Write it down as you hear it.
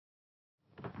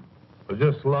It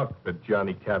was just luck that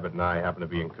Johnny Cabot and I happened to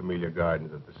be in Camellia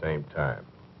Gardens at the same time.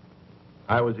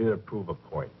 I was here to prove a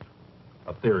point,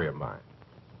 a theory of mine.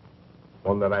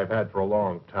 One that I've had for a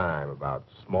long time about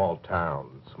small town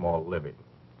and small living.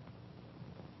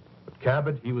 But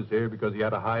Cabot, he was here because he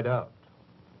had to hide out.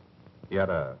 He had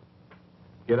to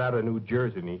get out of New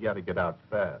Jersey, and he had to get out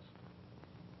fast.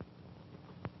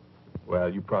 Well,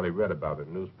 you probably read about it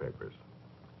in newspapers.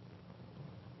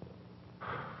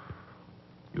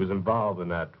 He was involved in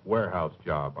that warehouse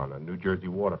job on a New Jersey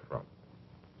waterfront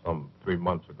some 3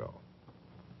 months ago.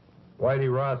 Whitey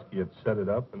Roski had set it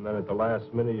up, and then at the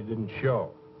last minute, he didn't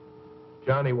show.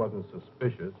 Johnny wasn't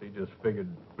suspicious. He just figured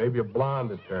maybe a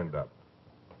blonde had turned up.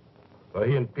 So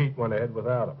he and Pete went ahead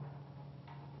without him.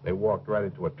 They walked right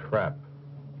into a trap,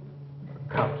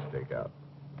 a cop stakeout.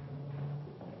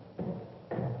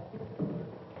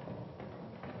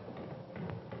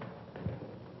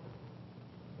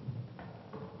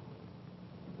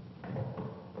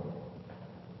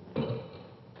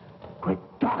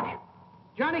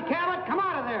 Johnny Cabot, come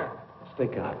out of there.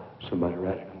 Stick out. Somebody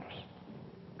ratted on us.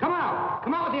 Come out.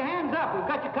 Come out with your hands up. We've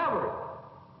got you covered.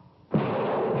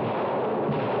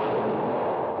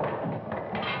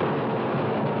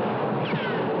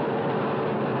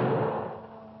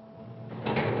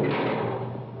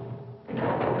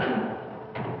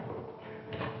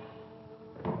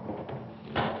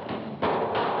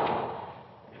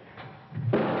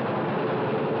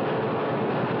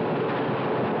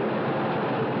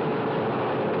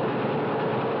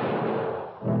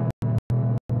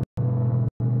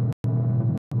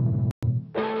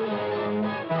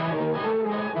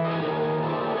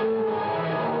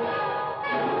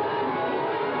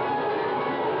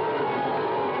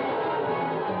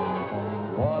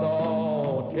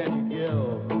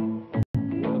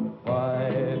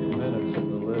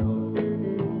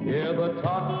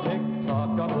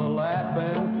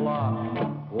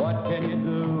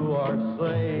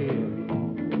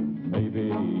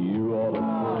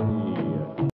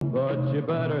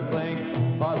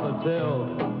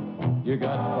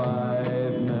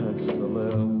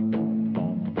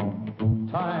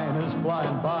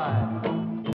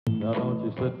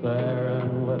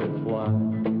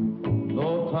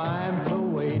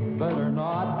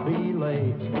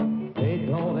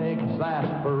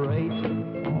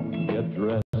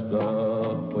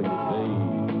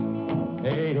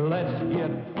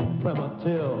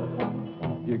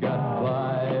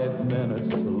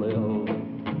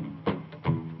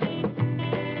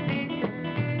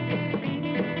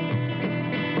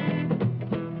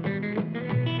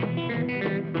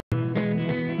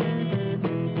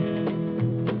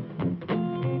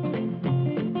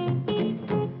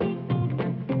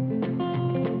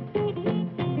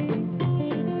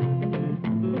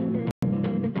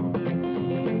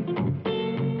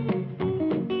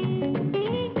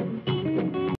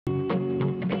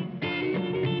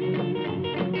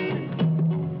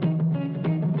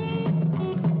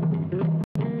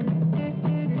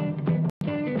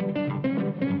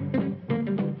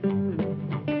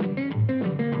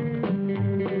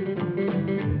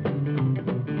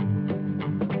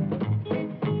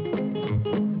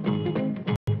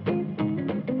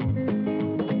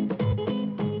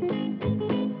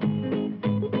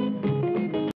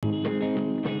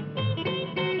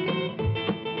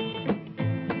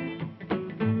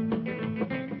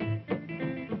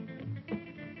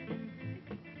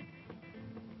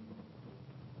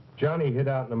 Johnny hid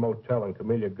out in a motel in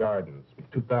Camellia Gardens,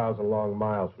 2,000 long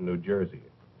miles from New Jersey.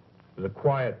 It was a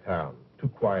quiet town, too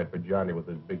quiet for Johnny with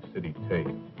his big city taste.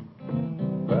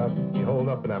 Well, he holed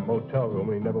up in that motel room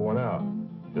and he never went out.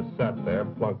 Just sat there,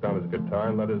 plunked on his guitar,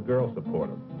 and let his girl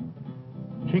support him.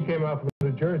 She came out from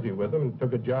New Jersey with him and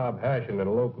took a job hashing at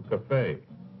a local cafe.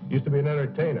 Used to be an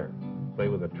entertainer. Played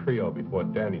with a trio before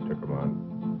Danny took him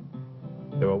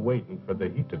on. They were waiting for the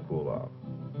heat to cool off.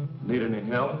 Need any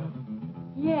help?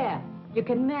 Yeah, you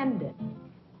can mend it.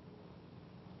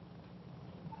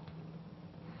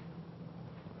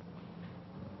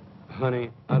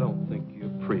 Honey, I don't think you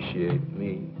appreciate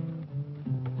me.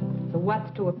 So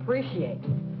what's to appreciate?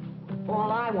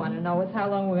 All I want to know is how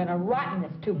long we're going to rot in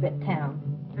this two-bit town.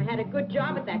 I had a good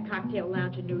job at that cocktail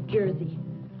lounge in New Jersey.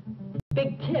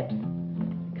 Big tips.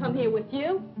 Come here with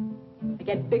you, I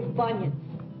get big bunions.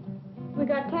 We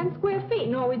got 10 square feet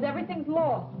and always everything's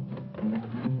lost.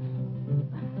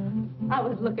 I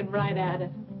was looking right at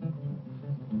it.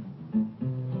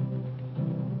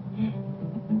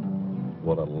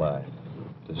 What a life.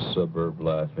 This suburb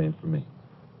life ain't for me.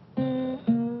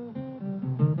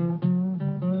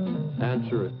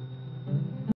 Answer it.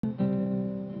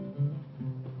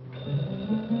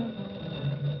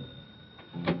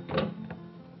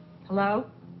 Hello?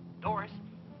 Doris,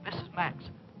 this is Max.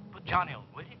 Put Johnny on,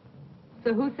 will you?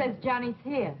 So who says Johnny's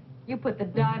here? You put the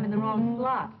dime in the wrong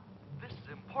slot. This is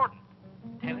important.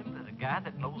 Tell him that a guy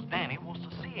that knows Danny wants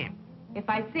to see him. If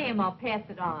I see him, I'll pass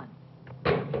it on.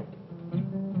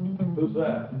 Who's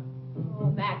that? Oh,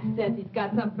 Max says he's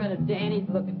got some friend of Danny's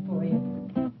looking for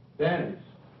you. Danny's.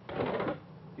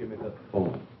 Give me that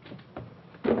phone.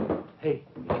 Hey,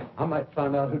 I might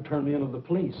find out who turned me into the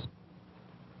police.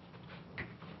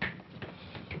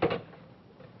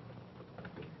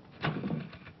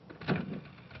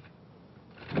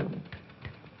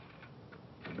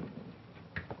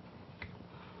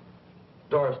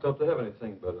 Doris, don't they have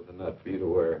anything better than that for you to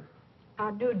wear?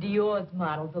 Our new Dior's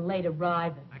models are late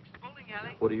arriving. Next bowling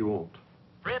alley, What do you want?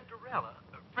 Fred Dorella,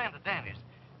 a friend of Danny's.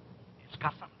 It's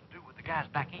got something to do with the guys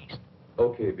back east.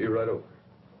 Okay, be right over.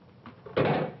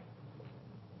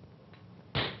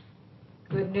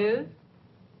 Good news?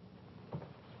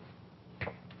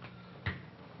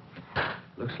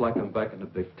 Looks like I'm back in the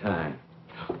big time.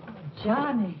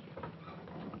 Johnny.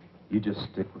 You just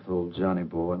stick with old Johnny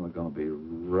boy, and we're gonna be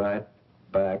right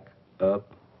back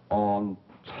up on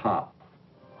top.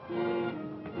 I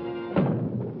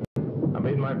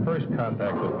made my first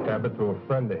contact with Cabot through a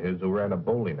friend of his who ran a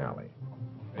bowling alley.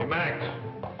 Hey, Max.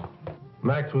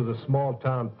 Max was a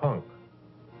small-town punk,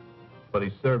 but he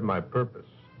served my purpose.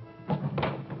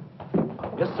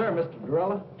 Yes, sir, Mr.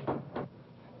 Dorella.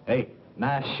 Hey,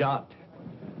 nice shot.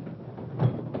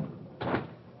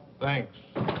 Thanks.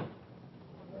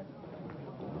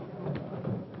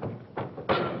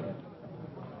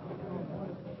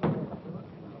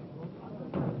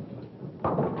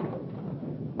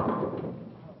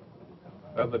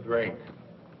 Another drink.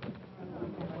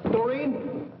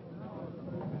 Doreen?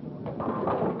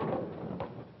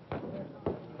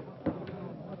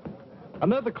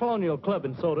 Another Colonial Club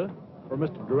and soda for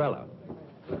Mr. Dorella.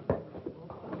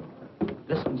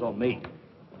 This one's on me.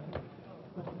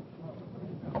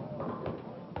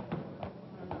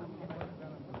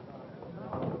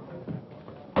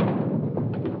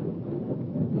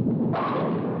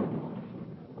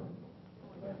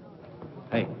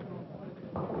 Hey,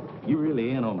 you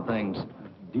really in on things.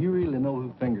 Do you really know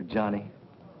who fingered Johnny?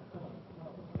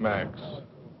 Max,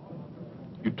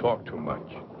 you talk too much.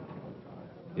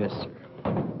 Yes, sir.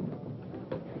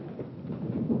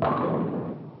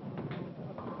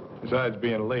 Besides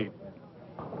being late,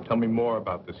 tell me more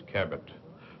about this Cabot.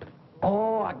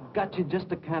 Oh, I got you just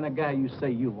the kind of guy you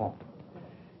say you want.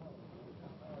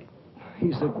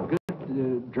 He's a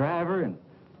good driver and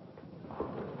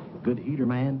good heater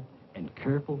man and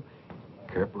careful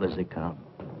as they come.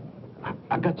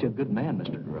 I got you a good man,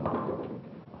 Mr. Dorella.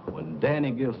 When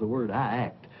Danny gives the word, I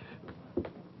act.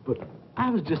 But I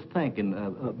was just thinking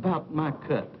about my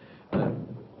cut.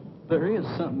 There is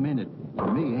something in it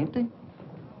for me, ain't there?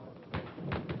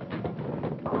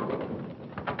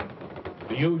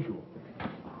 The usual.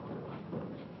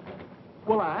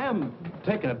 Well, I am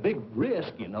taking a big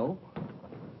risk, you know.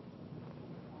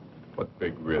 What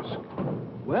big risk?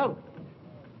 Well,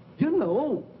 you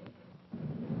know.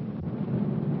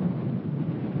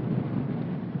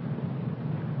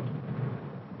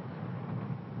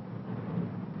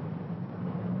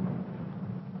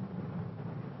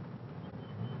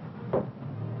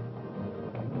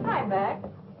 Hi, Max.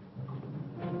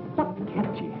 What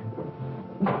kept you?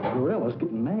 Mr. Dorella's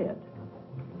getting mad.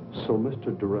 So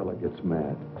Mr. Dorella gets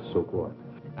mad. So what?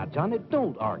 Now, Johnny,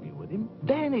 don't argue with him.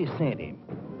 Danny sent him.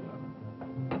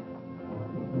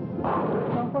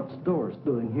 Now, what's Doris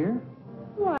doing here?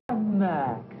 Why,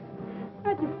 Max.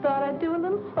 I just thought I'd do a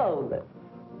little bowling.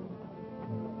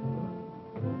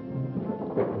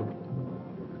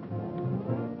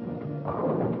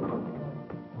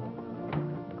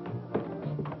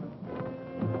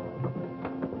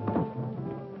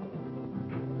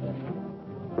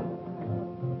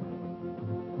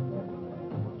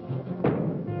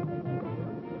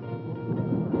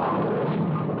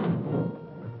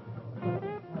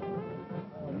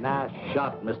 Nice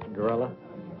shot, Mr. Dorella.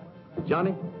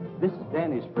 Johnny, this is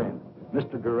Danny's friend,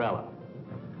 Mr. Dorella.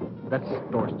 That's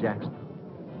Doris Jackson.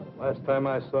 Last time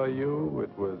I saw you,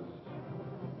 it was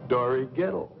Dory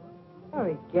Gettle.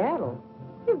 Harry Gattle,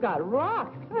 you got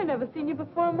rocks. I never seen you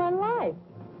before in my life.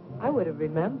 I would have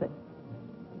remembered.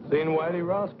 Seen Whitey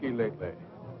Roski lately?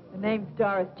 The name's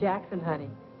Doris Jackson, honey,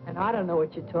 and I don't know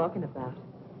what you're talking about.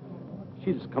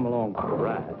 She just come along for a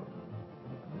ride.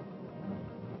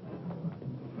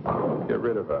 Get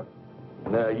rid of her.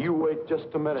 Now, you wait just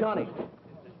a minute. Johnny,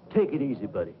 take it easy,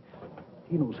 buddy.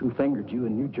 He knows who fingered you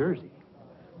in New Jersey.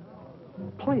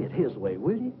 Play it his way,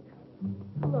 will you?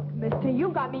 Look, mister, you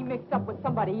got me mixed up with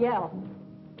somebody else.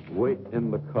 Wait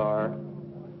in the car.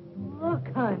 Look,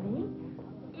 honey,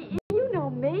 you know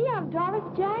me. I'm Doris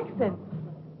Jackson.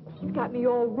 She's got me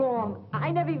all wrong.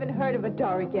 I never even heard of a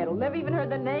Dory Gettle. Never even heard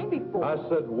the name before. I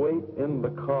said wait in the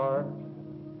car.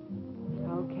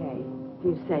 Okay, if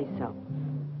you say so.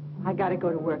 I gotta go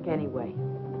to work anyway.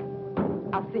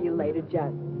 I'll see you later,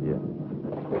 Judd. Yeah.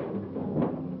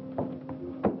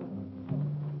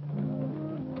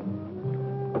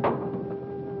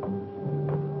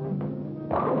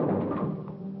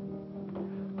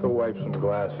 Go wipe some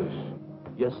glasses.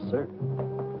 Yes, sir.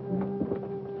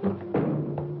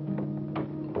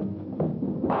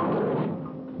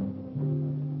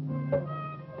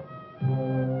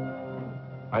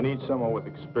 I need someone with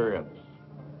experience.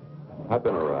 I've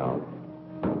been around.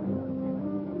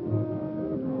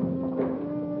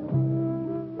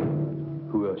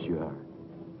 Who else you hired?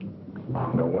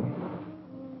 No one.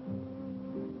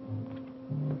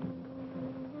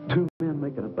 Two men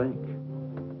making a bank.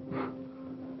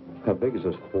 How big is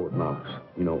this Fort Knox?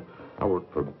 You know, I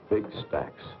work for big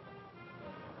stacks.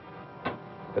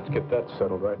 Let's get that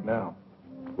settled right now.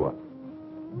 What?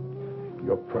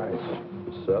 Your price.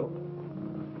 Settled?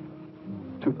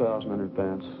 2,000 in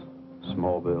advance,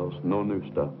 small bills, no new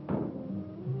stuff.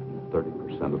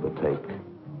 30% of the take.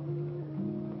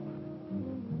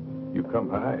 You come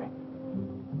high.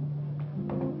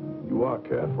 You are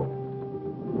careful.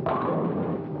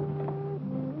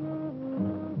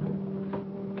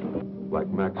 Like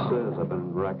Max says, I've been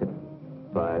in racket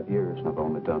 5 years, and I've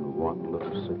only done one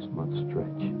little 6-month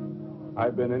stretch.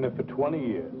 I've been in it for 20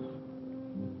 years.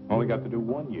 Only got to do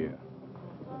 1 year.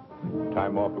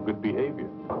 Time off for good behavior.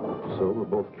 So we're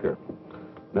both careful.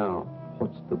 Now,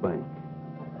 what's the bank?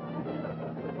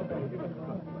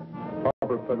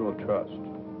 Harbor Federal Trust.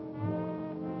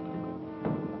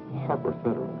 Harbor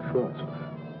Federal Trust.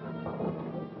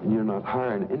 And you're not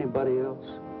hiring anybody else?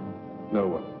 No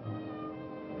one.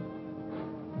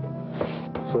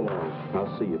 So long.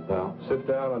 I'll see you, pal. Sit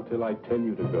down until I tell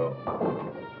you to go.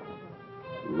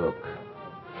 Look.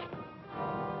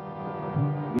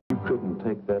 You couldn't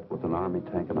take that with an army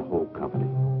tank and a whole company.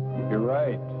 You're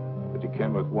right, but you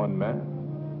came with one man.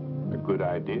 A good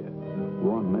idea.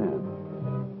 One man.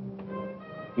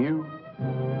 You,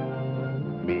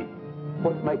 me.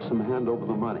 What makes them hand over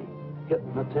the money?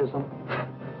 Hypnotism?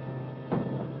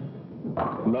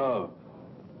 Love.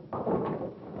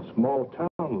 Small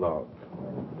town love.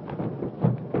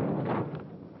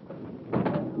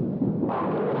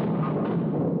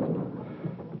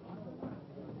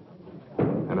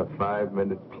 And a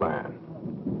 5-minute plan.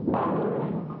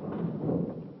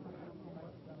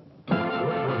 We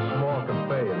went to a small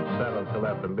cafe and sat until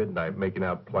after midnight making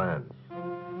out plans.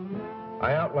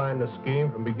 I outlined the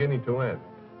scheme from beginning to end.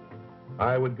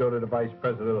 I would go to the vice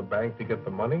president of the bank to get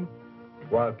the money,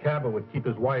 while Cabot would keep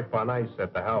his wife on ice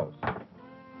at the house.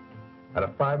 Had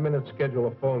a 5-minute schedule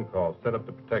of phone calls set up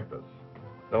to protect us.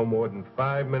 No more than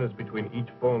 5 minutes between each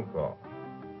phone call.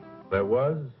 There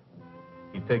was,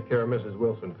 he'd take care of Mrs.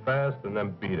 Wilson fast and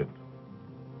then beat it.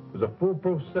 It was a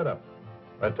foolproof setup.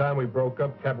 By the time we broke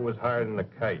up, Cabot was higher than a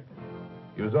kite.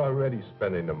 He was already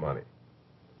spending the money.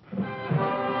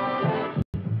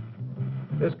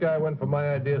 This guy went for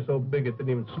my idea so big it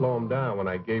didn't even slow him down when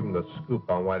I gave him the scoop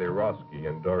on Whitey Roski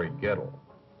and Dory Gettle.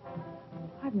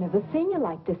 I've never seen you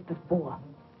like this before.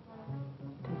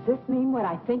 Does this mean what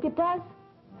I think it does?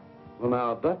 Well,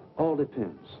 now, that all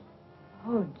depends.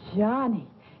 Oh, Johnny,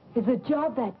 is the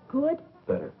job that good?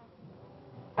 Better.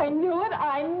 I knew it,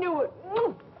 I knew it.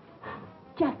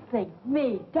 Just think,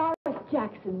 me, Doris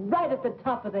Jackson, right at the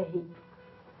top of the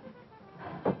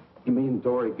heap. You mean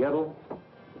Dory Gettle?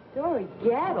 Dory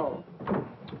Gettle?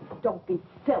 Don't be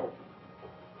silly.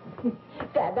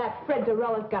 that Fred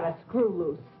Dorella's got a screw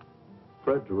loose.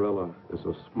 Fred Dorella is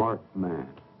a smart man.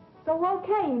 So,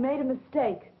 okay, he made a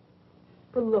mistake.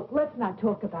 But look, let's not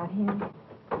talk about him.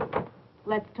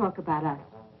 Let's talk about us.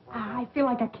 I feel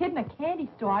like a kid in a candy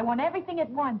store. I want everything at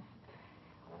once.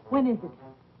 When is it?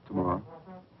 Tomorrow?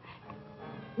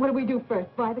 What do we do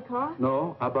first? Buy the car?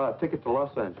 No, I buy a ticket to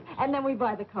Los Angeles. And then we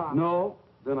buy the car? No,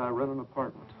 then I rent an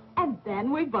apartment. And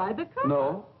then we buy the car?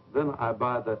 No, then I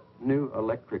buy that new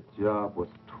electric job with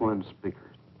twin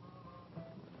speakers.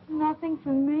 Nothing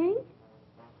for me?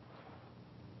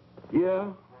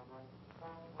 Yeah,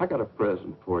 I got a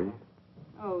present for you.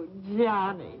 Oh,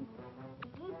 Johnny.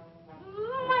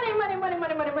 Money, money, money,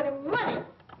 money, money, money, money.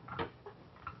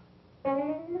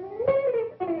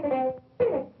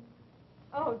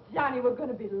 Oh, Johnny, we're going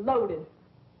to be loaded.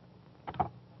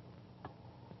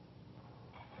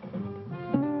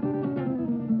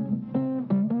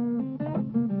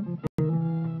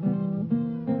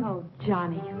 Oh,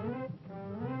 Johnny.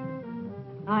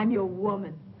 I'm your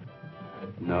woman.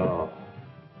 No.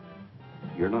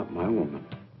 You're not my woman.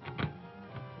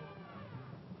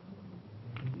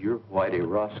 You're Whitey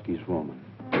Roski's woman.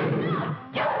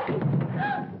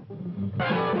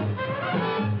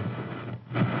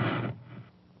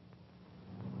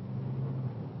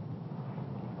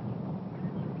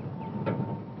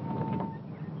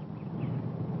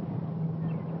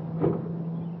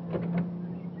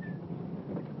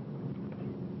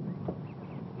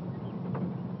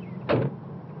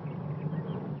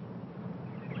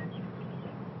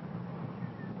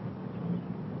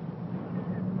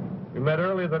 We met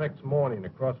early the next morning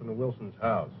across from the Wilson's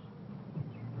house.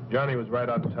 Johnny was right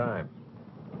on time.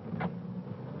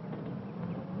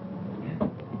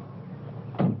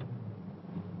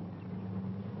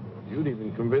 You'd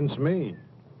even convince me.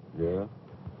 Yeah?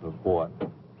 Of what?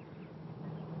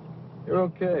 You're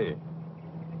okay.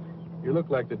 You look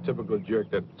like the typical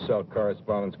jerk that sell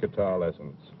correspondence guitar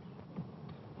lessons.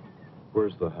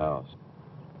 Where's the house?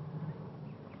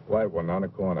 White one on the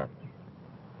corner.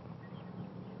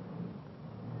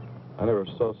 I never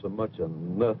saw so much of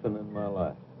nothing in my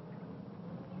life.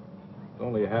 It's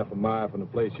only half a mile from the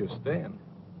place you're staying.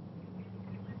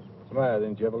 What's the matter?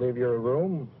 Didn't you ever leave your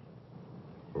room?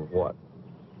 For what?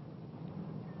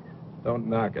 Don't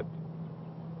knock it.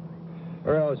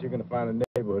 Or else you're going to find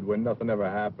a neighborhood where nothing ever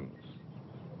happens.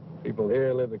 People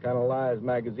here live the kind of lives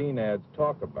magazine ads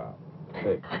talk about.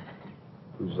 Hey,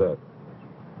 who's that?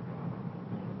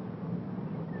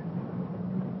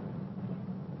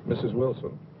 Mrs.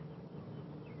 Wilson.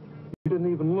 You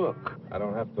didn't even look. I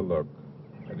don't have to look.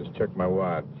 I just checked my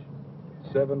watch.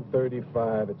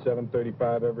 7:35. At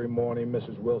 7:35 every morning,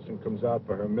 Mrs. Wilson comes out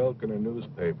for her milk and her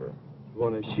newspaper.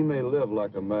 Well, she may live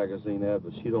like a magazine ad,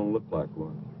 but she don't look like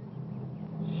one.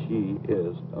 She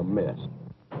is a mess.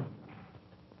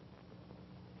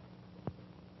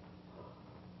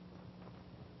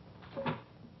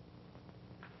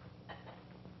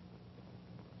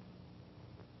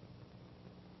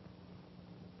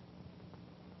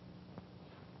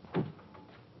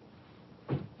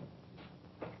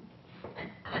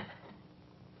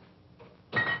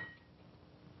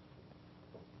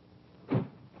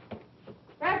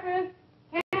 Breakfast.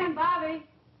 Ken, Bobby.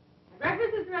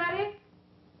 Breakfast is ready.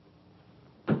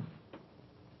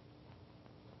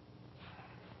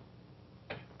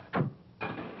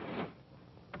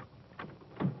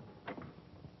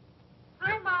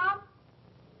 Hi, Mom.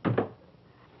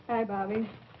 Hi, Bobby.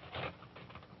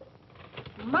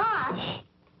 Mosh,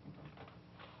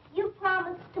 you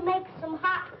promised to make some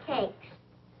hot cakes.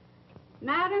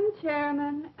 Madam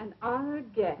Chairman and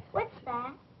honored guests. What's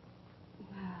that?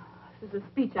 This is a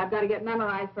speech I've got to get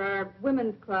memorized for our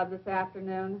women's club this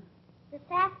afternoon. This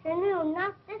afternoon,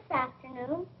 not this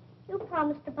afternoon. You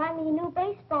promised to buy me a new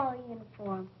baseball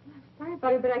uniform. Sorry,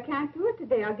 Bobby, but I can't do it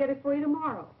today. I'll get it for you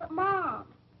tomorrow. But, Mom,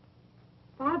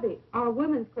 Bobby, our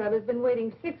women's club has been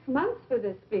waiting 6 months for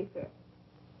this speaker.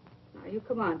 Now, you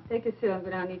come on. Take your seat and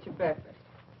go down and eat your breakfast.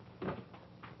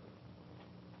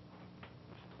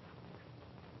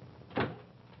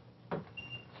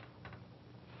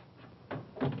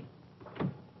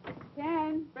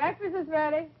 Ken, breakfast is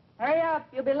ready. Hurry up.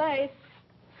 You'll be late.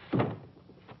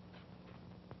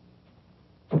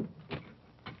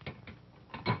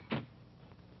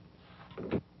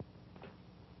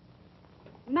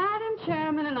 Madam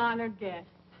Chairman and honored guests,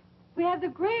 we have the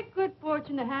great good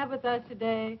fortune to have with us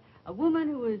today a woman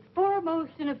who is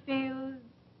foremost in a field.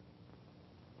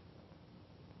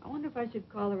 I wonder if I should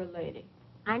call her a lady.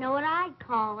 I know what I'd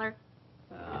call her.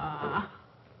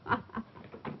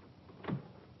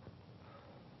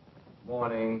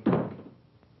 Morning.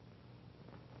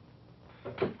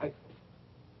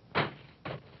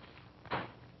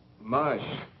 Mush.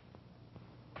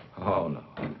 Oh, no.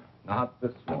 Not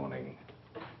this morning.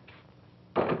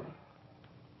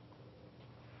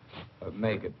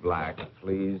 Make it black,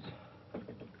 please.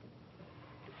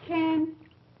 Ken,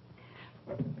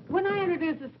 when I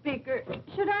introduce a speaker,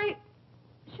 should I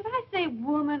say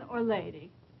woman or lady?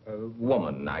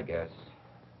 Woman, I guess.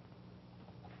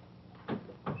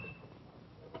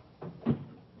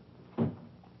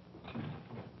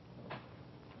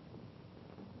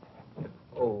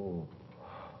 Oh.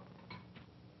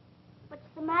 What's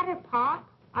the matter, Pop?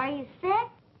 Are you sick?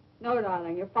 No,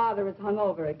 darling, your father is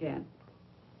hungover again.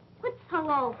 What's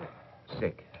hungover?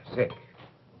 Sick.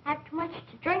 Have too much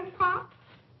to drink, Pop?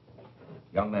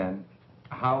 Young man,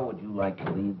 how would you like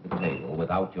to leave the table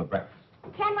without your breakfast?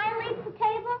 Can I leave the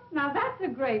table? Now, that's a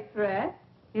great threat.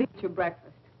 Eat your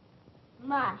breakfast.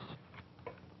 Mush.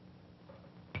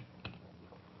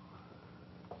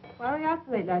 Why were you out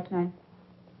so late last night?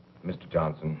 Mr.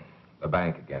 Johnson, the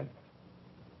bank again.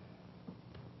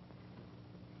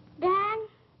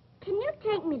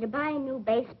 take me to buy a new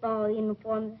baseball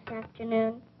uniform this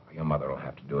afternoon? Your mother will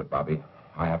have to do it, Bobby.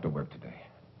 I have to work today.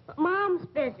 But Mom's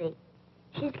busy.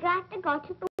 She's got to go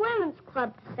to the women's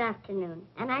club this afternoon,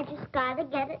 and I just gotta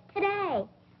get it today.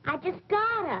 I just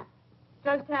gotta.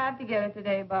 Just have to get it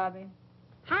today, Bobby.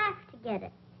 Have to get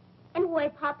it.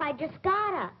 Anyway, Pop, I just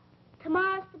gotta.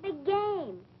 Tomorrow's the big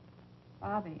game.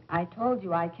 Bobby, I told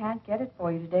you I can't get it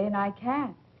for you today, and I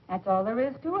can't. That's all there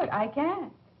is to it. I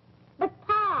can't. But,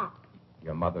 Pop,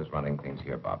 Your mother's running things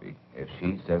here, Bobby. If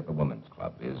she says the women's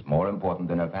club is more important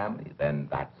than her family, then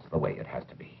that's the way it has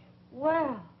to be.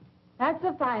 Well, that's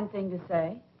a fine thing to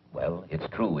say. Well, it's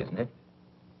true, isn't it?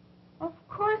 Of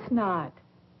course not.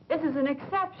 This is an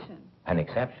exception. An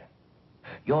exception.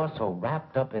 You're so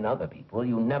wrapped up in other people,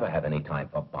 you never have any time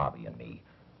for Bobby and me.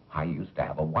 I used to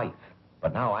have a wife,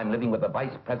 but now I'm living with the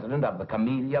vice president of the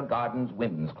Camellia Gardens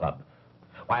Women's Club.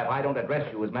 Why, if I don't address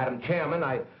you as Madam Chairman,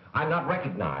 I'm not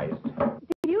recognized.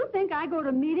 Do you think I go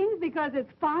to meetings because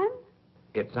it's fun?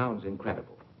 It sounds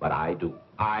incredible, but I do.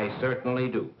 I certainly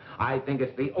do. I think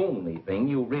it's the only thing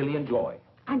you really enjoy.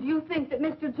 And you think that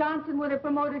Mr. Johnson would have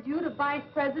promoted you to vice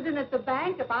president at the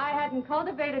bank if I hadn't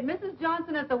cultivated Mrs.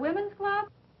 Johnson at the women's club?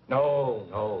 No,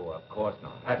 of course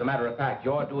not. As a matter of fact,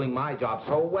 you're doing my job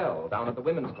so well down at the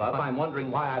women's club, I'm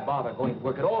wondering why I bother going to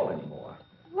work at all anymore.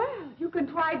 Well, you can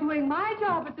try doing my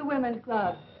job at the women's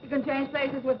club. You can change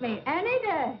places with me any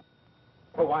day.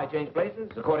 Well, why change places?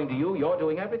 According to you, you're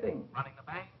doing everything. Running the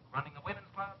bank, running the women's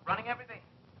club, running everything.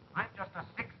 I'm just a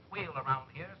sixth wheel around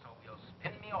here, so you'll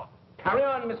spin me off. Carry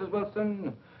on, Mrs.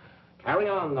 Wilson. Carry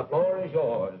on. The floor is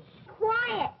yours.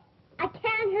 quiet. I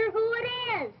can't hear who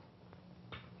it is.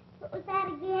 What was that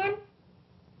again?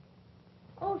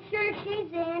 Oh, sure,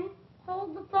 she's in.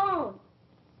 Hold the phone.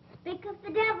 Speak of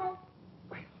the devil.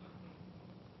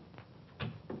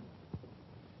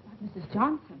 Mrs.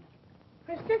 Johnson.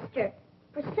 Her sister,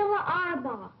 Priscilla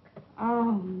Arbach.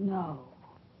 Oh, no.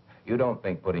 You don't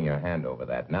think putting your hand over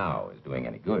that now is doing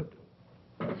any good?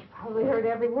 She probably heard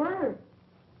every word.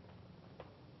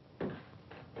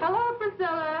 Hello,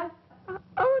 Priscilla.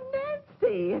 Oh,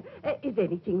 Nancy, is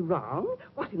anything wrong?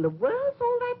 What in the world's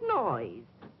all that noise?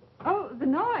 Oh, the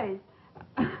noise.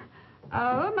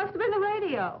 Oh, it must have been the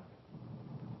radio.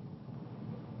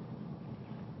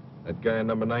 That guy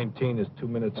number 19 is 2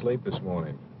 minutes late this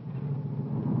morning.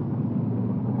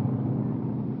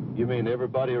 You mean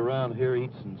everybody around here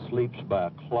eats and sleeps by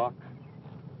a clock?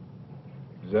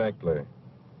 Exactly.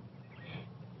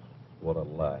 What a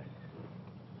life.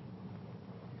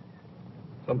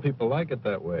 Some people like it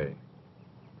that way.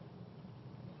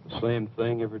 The same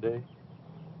thing every day?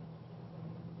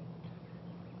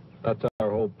 That's our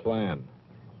whole plan.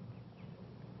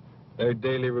 Their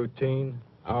daily routine,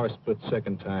 our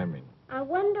split-second timing. I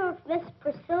wonder if Miss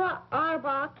Priscilla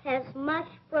Arbach has much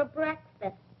for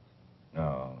breakfast.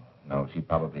 No, she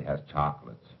probably has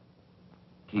chocolates.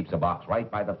 Keeps a box right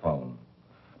by the phone.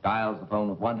 Dials the phone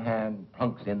with one hand,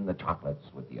 plunks in the chocolates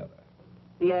with the other.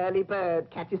 The early bird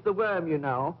catches the worm, you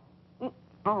know.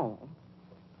 Oh.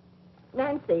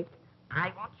 Nancy.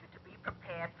 I want you to be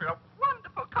prepared for a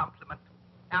wonderful compliment.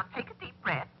 Now take a deep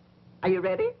breath. Are you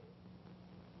ready?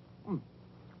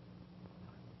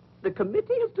 The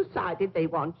committee has decided they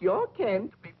want your Ken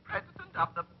To be president of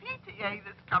the PTA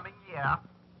this coming year.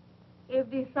 You've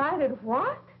decided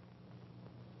what?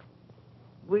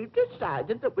 We've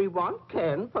decided that we want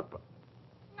Ken for...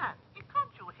 Nancy, can't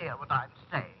you hear what I'm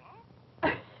saying?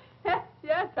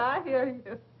 Yes, I hear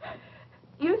you.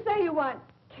 You say you want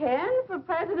Ken for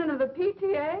president of the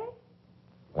PTA?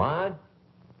 What?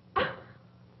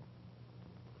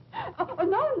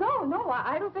 Oh, no.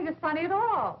 I don't think it's funny at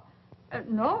all.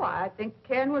 No, I think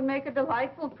Ken would make a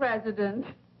delightful president.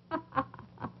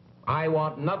 I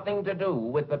want nothing to do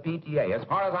with the PTA. As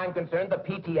far as I'm concerned, the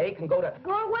PTA can go to...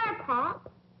 Go where, Pop?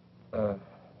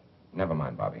 Never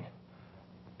mind, Bobby.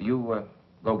 You,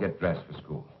 go get dressed for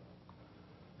school.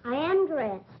 I am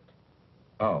dressed.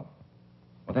 Oh.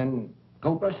 Well, then,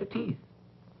 go brush your teeth.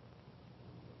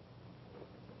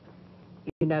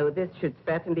 You know, this should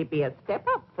certainly be a step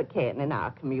up for Ken in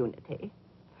our community.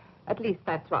 At least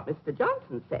that's what Mr.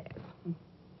 Johnson says.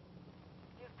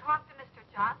 You've talked to Mr.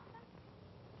 Johnson?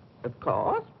 Of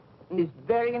course. And he's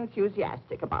very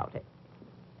enthusiastic about it.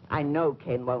 I know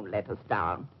Ken won't let us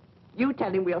down. You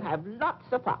tell him we'll have lots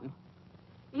of fun.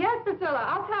 Yes, Priscilla,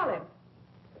 I'll tell him.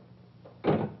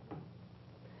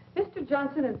 Mr.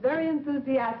 Johnson is very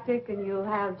enthusiastic, and you'll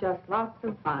have just lots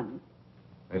of fun.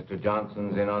 Mr.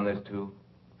 Johnson's in on this, too?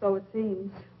 So it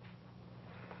seems.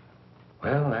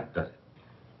 Well, that does it.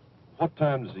 What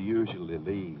time does he usually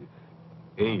leave?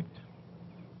 8.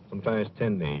 Sometimes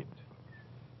 10 to 8.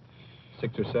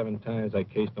 6 or 7 times I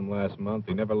cased him last month.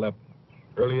 He never left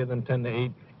earlier than 10 to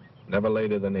 8, never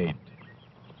later than 8.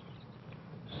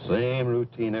 Same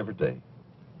routine every day.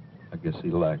 I guess he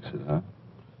likes it, huh?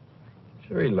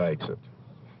 Sure he likes it.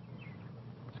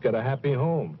 He's got a happy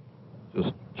home,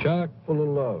 just chock full of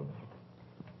love.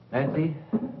 Nancy,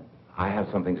 I have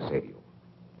something to say to you.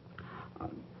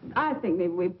 I think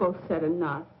maybe we've both said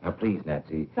enough. Now, please,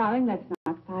 Nancy. Darling, let's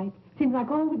not fight. Seems like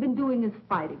all we've been doing is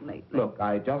fighting lately. Look,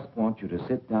 I just want you to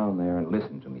sit down there and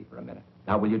listen to me for a minute.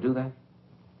 Now, will you do that?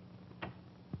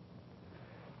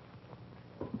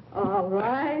 All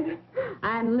right.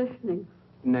 I'm listening.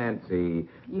 Nancy.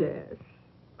 Yes.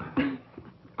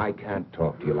 I can't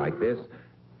talk to you like this.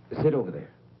 Sit over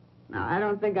there. No, I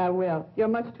don't think I will. You're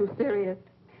much too serious.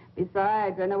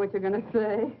 Besides, I know what you're going to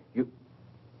say. You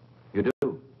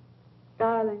do?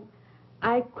 Darling,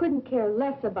 I couldn't care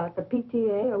less about the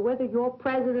PTA or whether you're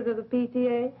president of the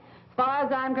PTA. As far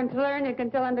as I'm concerned, you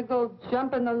can tell him to go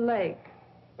jump in the lake.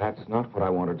 That's not what I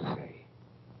wanted to say.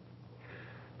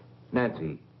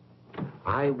 Nancy,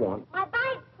 I want... My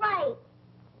bike plate.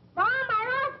 Mom,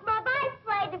 I lost my bike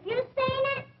plate. Have you seen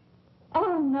it?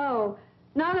 Oh, no.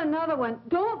 Not another one.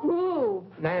 Don't move.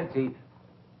 Nancy.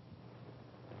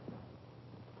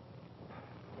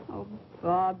 Oh,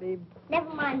 Bobby. Never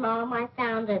mind, Mom. I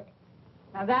found it.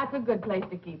 Now, that's a good place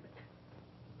to keep it.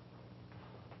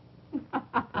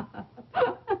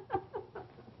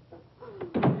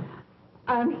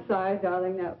 I'm sorry,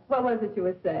 darling. Now, what was it you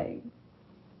were saying?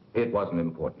 It wasn't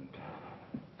important.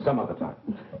 Some other time.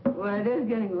 Well, it is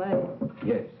getting late.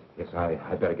 Yes, I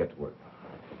better get to work.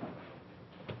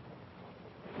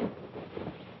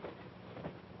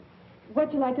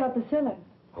 What'd you like to tell Priscilla?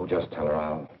 Oh, just tell her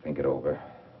I'll think it over.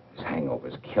 This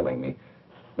hangover's killing me.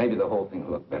 Maybe the whole thing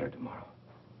will look better tomorrow.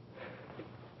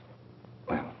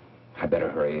 Well, I better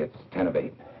hurry. It's 10 of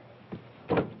 8.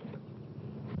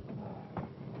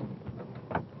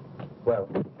 Well,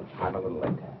 I'm a little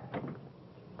late.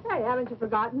 Hey, haven't you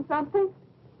forgotten something?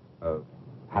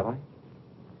 Have I?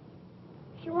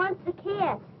 She wants a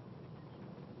kiss.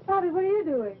 Bobby, what are you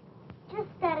doing? Just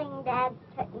studying Dad's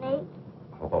technique.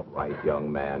 All right,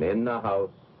 young man, in the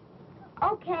house.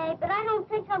 Okay, but I don't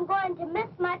think I'm going to miss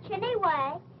much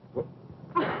anyway.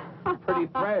 Pretty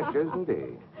fresh, isn't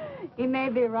he? He may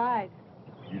be right.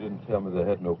 You didn't tell me they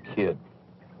had no kid.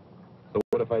 So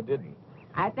what if I didn't?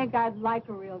 I think I'd like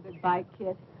a real goodbye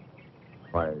kiss.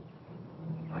 Why,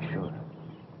 sure.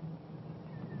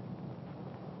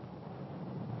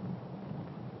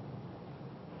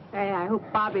 Hey, I hope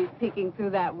Bobby's peeking through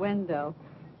that window.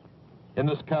 In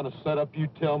this kind of setup, you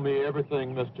tell me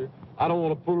everything, mister. I don't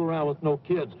want to fool around with no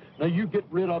kids. Now, you get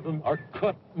rid of them or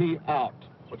cut me out.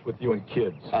 What's with you and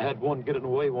kids? I had one getting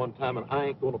away one time, and I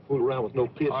ain't going to fool around with no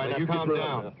kids. All right, now you calm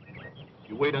down.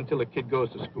 You wait until the kid goes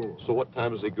to school. So what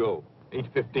time does he go?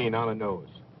 8:15 on the nose.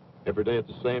 Every day at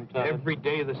the same time? Every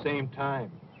day at the same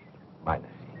time. Bye,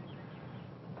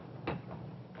 Nancy.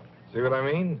 See what I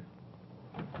mean?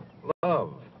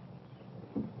 Love.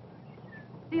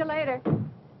 See you later.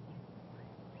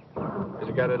 There's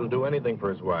a guy that'll do anything for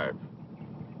his wife.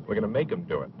 We're going to make him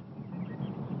do it.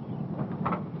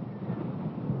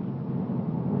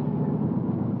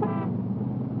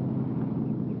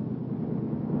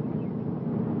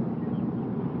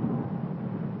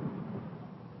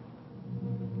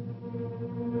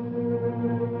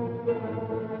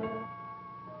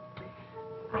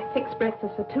 I fixed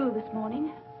breakfast for 2 this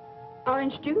morning.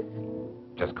 Orange juice?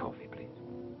 Just coffee, please.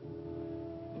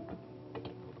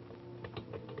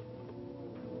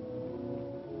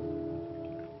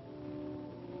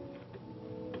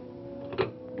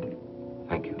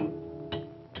 Thank you.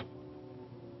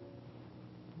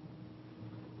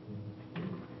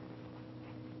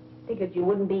 Figured you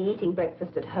wouldn't be eating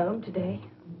breakfast at home today.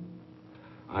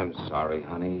 I'm sorry,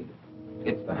 honey.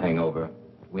 It's the hangover.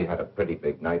 We had a pretty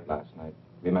big night last night.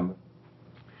 Remember?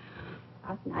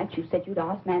 Last night you said you'd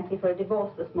ask Nancy for a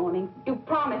divorce this morning. You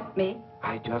promised me.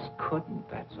 I just couldn't,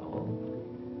 that's all.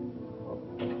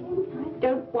 I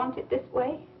don't want it this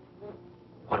way.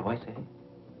 What do I say?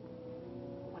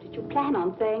 What did you plan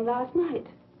on saying last night?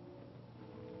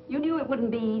 You knew it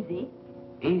wouldn't be easy.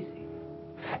 Easy.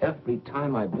 Every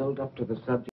time I build up to the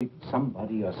subject,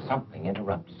 somebody or something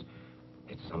interrupts.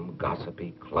 It's some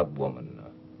gossipy club woman, a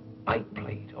bike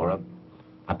plate, or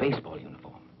a baseball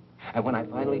uniform. And when I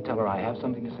finally tell her I have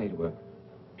something to say to her,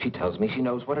 she tells me she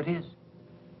knows what it is.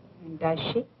 And does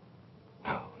she?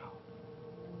 No.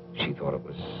 She thought it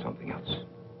was something else.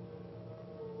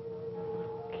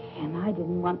 Ken, I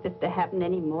didn't want this to happen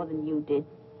any more than you did.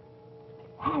 It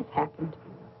has happened.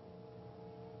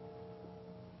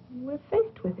 We're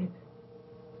faced with it.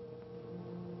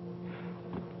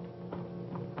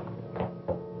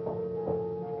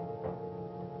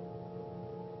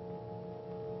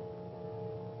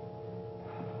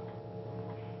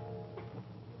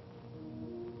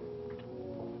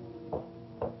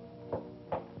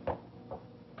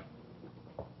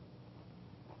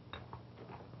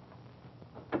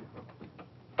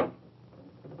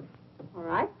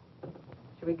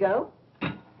 we go?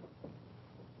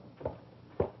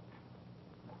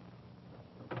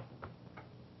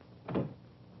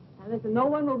 Now, listen, no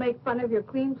one will make fun of your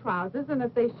clean trousers, and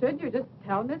if they should, you just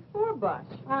tell Miss Forbush.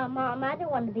 Oh, Mom, I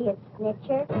don't want to be a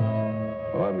snitcher.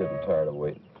 Well, I'm getting tired of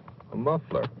waiting. A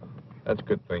muffler. That's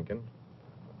good thinking.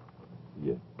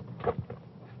 Yeah.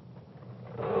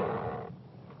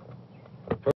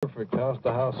 Perfect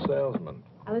house-to-house salesman.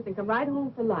 Now, listen, come right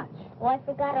home for lunch. Oh, I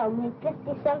forgot I owe me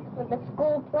 50 cents for the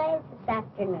school play this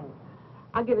afternoon.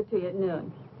 I'll give it to you at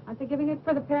noon. Aren't they giving it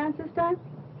for the parents this time?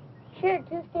 Sure,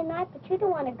 Tuesday night, but you don't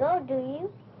want to go, do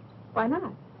you? Why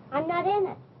not? I'm not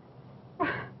in it.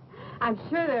 I'm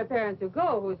sure there are parents who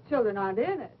go whose children aren't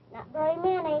in it. Not very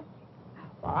many.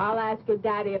 Well, I'll ask your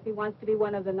daddy if he wants to be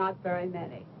one of the not very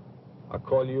many. I'll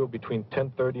call you between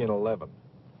 10:30 and 11.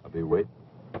 I'll be waiting.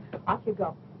 Off you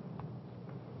go.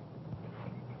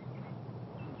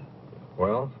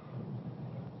 Well,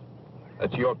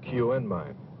 that's your cue and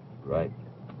mine. Right.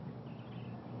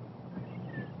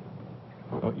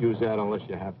 Don't use that unless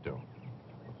you have to.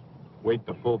 Wait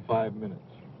the full 5 minutes.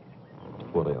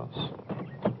 What else?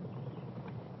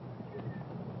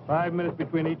 5 minutes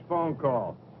between each phone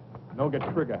call. Don't get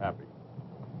trigger happy.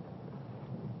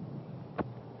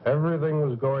 Everything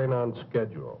was going on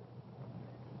schedule.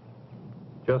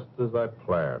 Just as I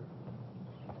planned.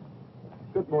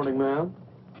 Good morning, ma'am.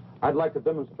 I'd like to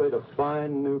demonstrate a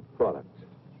fine new product.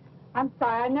 I'm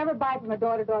sorry, I never buy from a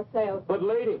door-to-door sales. But,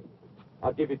 lady,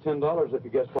 I'll give you $10 if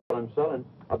you guess what I'm selling.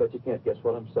 I bet you can't guess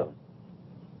what I'm selling.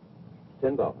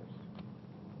 $10.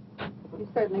 You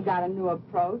certainly got a new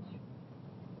approach.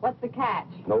 What's the catch?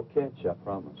 No catch, I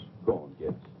promise. Go on,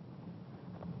 guess.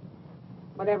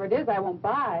 Whatever it is, I won't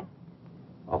buy.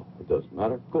 Oh, it doesn't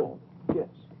matter. Go on, guess.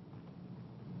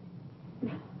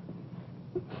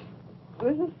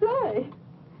 What does it say?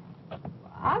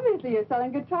 Obviously, you're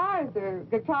selling guitars or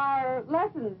guitar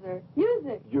lessons or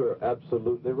music. You're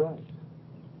absolutely right.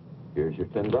 Here's your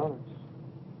 $10.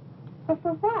 But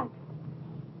for what?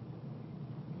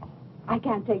 I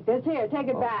can't take this. Here, take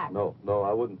it back. No,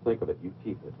 I wouldn't think of it. You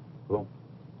keep it. Go on.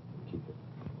 Keep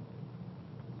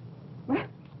it.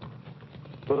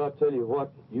 But I'll tell you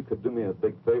what, you could do me a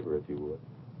big favor if you would.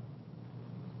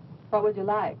 What would you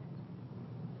like?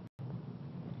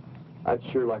 I'd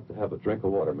sure like to have a drink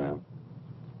of water, ma'am.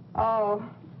 Oh,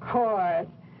 of course.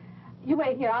 You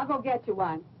wait here. I'll go get you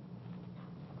one.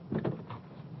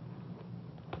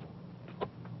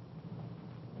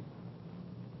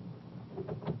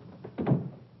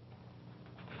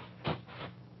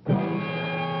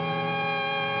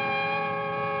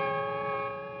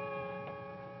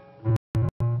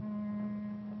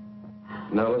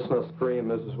 Now, let's not scream,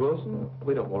 Mrs. Wilson.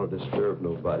 We don't want to disturb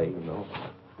nobody, you know.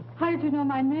 How did you know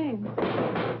my name?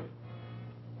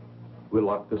 We'll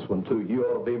lock this one, too. You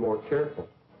ought to be more careful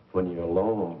when you're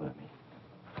alone, Lenny.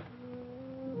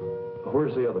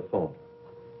 Where's the other phone?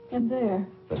 In there.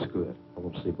 That's good. I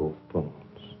want to see both phones.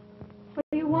 What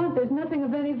do you want? There's nothing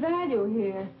of any value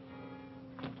here.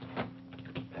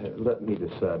 Let me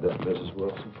decide that, Mrs.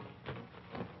 Wilson.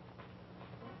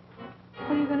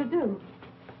 What are you going to do?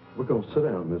 We're going to sit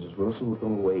down, Mrs. Wilson. We're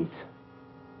going to wait.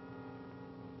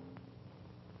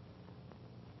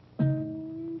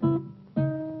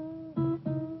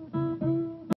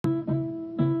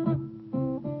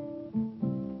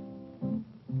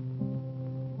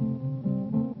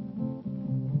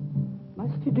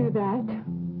 Must you do that?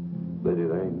 Lady,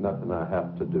 there ain't nothing I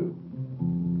have to do.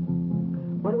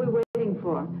 What are we waiting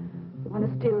for? If you want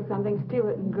to steal something, steal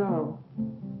it and go.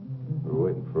 We're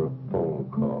waiting for a phone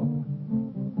call.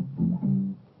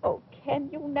 Oh, Ken,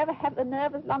 you'll never have the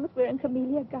nerve as long as we're in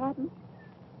Camellia Gardens.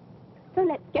 So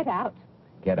let's get out.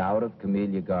 Get out of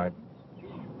Camellia Gardens?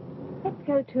 Let's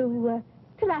go to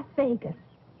Las Vegas.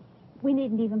 We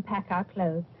needn't even pack our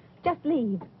clothes. Just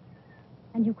leave.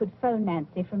 And you could phone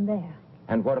Nancy from there.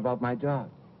 And what about my job?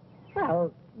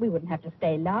 Well, we wouldn't have to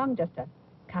stay long, just a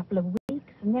couple of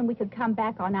weeks, and then we could come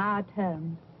back on our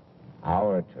terms.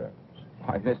 Our terms?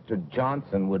 Why, Mr.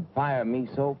 Johnson would fire me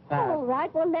so fast. All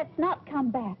right, well, let's not come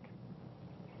back.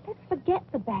 Let's forget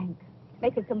the bank.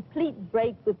 Make a complete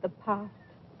break with the past.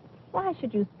 Why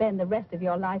should you spend the rest of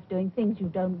your life doing things you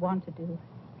don't want to do?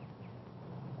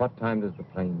 What time does the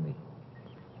plane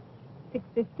leave?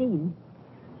 6:15.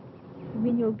 You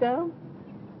mean you'll go?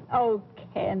 Oh,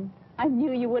 Ken, I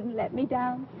knew you wouldn't let me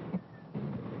down.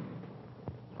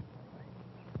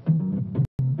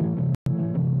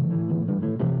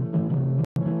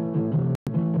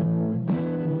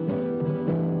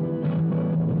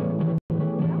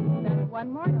 $1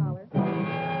 more.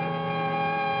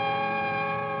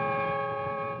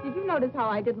 Did you know notice how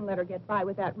I didn't let her get by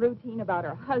with that routine about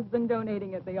her husband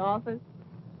donating at the office?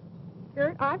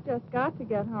 Gert, I've just got to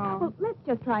get home. Well, let's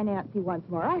just try Nancy once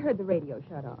more. I heard the radio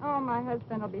shut off. Oh, my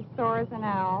husband will be sore as an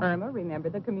owl. Irma, remember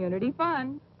the community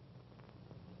fund.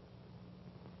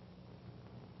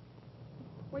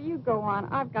 Well, you go on.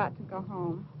 I've got to go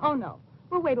home. Oh, no.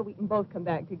 We'll wait till we can both come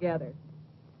back together.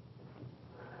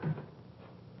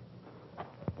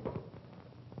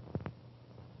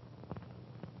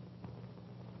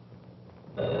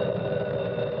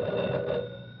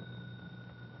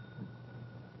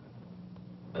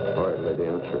 All right, lady,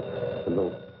 answer. And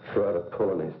don't try to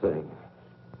pull anything.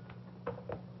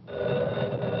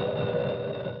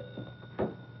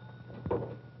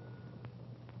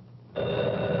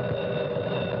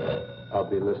 I'll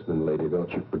be listening, lady. Don't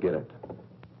you forget it.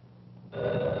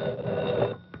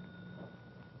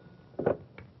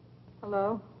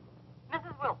 Hello?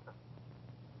 Mrs. Wilson,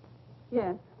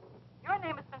 Yes. your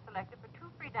name has been selected for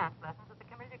 2 free dance lessons at the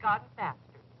Community Gardens Dance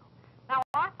Studio. Now,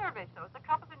 our survey shows that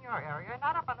couples in your area are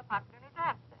not up on the popular new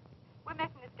dance thing. We're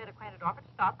making this get acquainted offer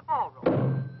to start the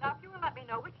ballroom. Now, if you will let me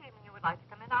know which evening you would like to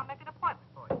come in, I'll make an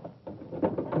appointment for you.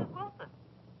 Mrs. Wilson.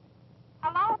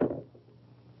 Hello?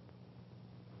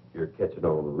 You're catching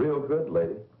on real good,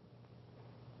 lady.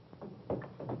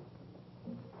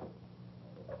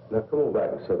 Now, come on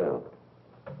back and sit down.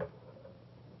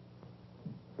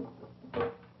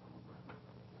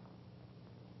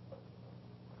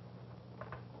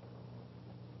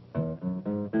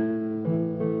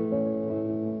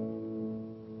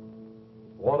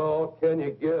 What all can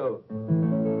you give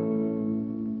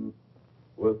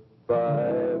with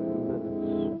 5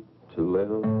 minutes to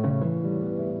live?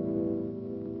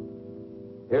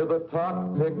 Hear the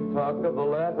tock, tick-tock of the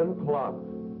laughing clock.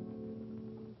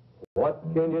 What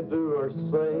can you do or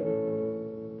say?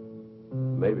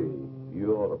 Maybe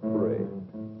you ought to pray.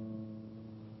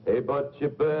 Hey, but you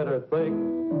better think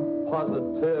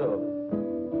positive.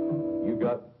 You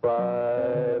got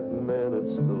 5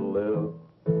 minutes to live.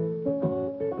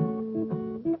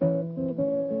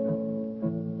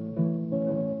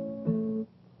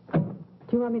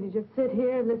 Do you want me to just sit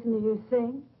here and listen to you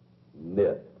sing?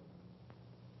 Knit.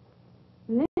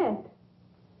 Knit?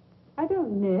 I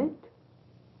don't knit.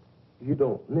 You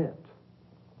don't knit.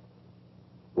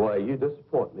 Why, you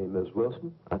disappoint me, Miss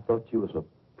Wilson. I thought you was a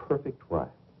perfect wife.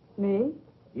 Me?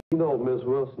 You know, Miss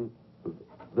Wilson,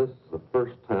 this is the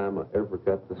first time I ever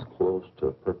got this close to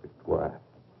a perfect wife.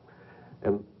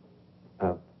 And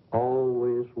I've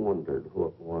always wondered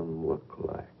what one looked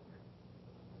like.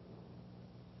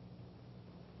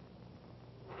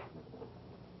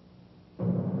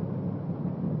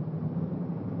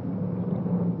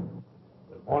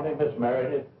 Good morning, Miss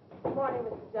Meredith. Good morning,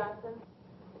 Mr. Johnson.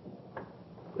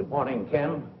 Good morning,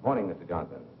 Ken. Morning, Mr.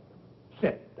 Johnson.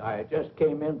 Sit. I just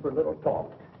came in for a little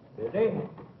talk. Busy?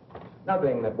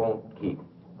 Nothing that won't keep.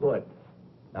 Good.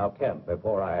 Now, Ken,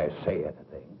 before I say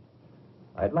anything,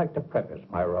 I'd like to preface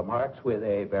my remarks with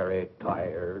a very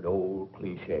tired old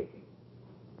cliche.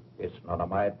 It's none of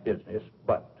my business,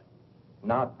 but...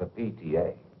 Not the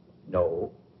PTA.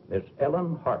 No, Miss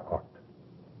Ellen Harcourt.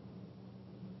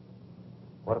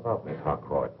 What about Miss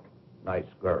Harcourt? Nice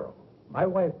girl. My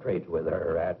wife trades with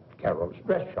her at Carol's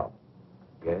dress shop.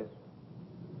 Yes?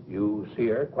 You see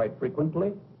her quite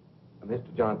frequently?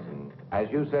 Mr. Johnson, as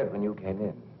you said when you came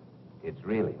in, it's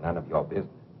really none of your business.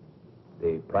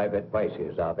 The private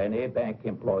vices of any bank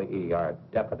employee are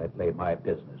definitely my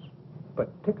business,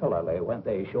 particularly when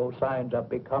they show signs of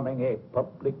becoming a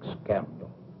public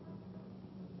scandal.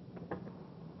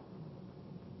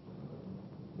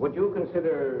 Would you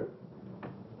consider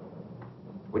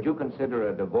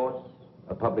a divorce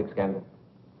a public scandal?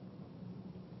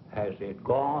 Has it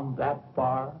gone that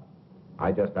far?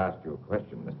 I just asked you a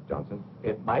question, Mr. Johnson.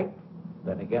 It might.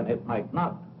 Then again, it might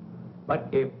not. But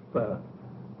if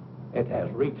it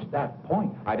has reached that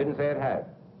point... I didn't say it had.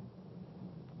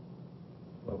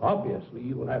 Well, obviously,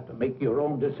 you will have to make your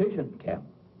own decision, Ken.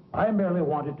 I merely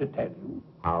wanted to tell you...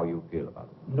 How you feel about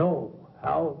it. No,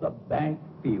 how the bank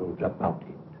feels about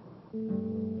it.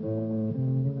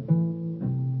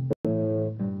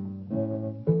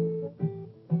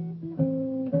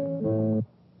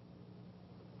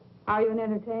 Are you an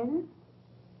entertainer?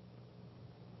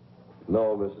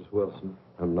 No, Mrs. Wilson,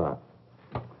 I'm not.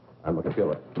 I'm a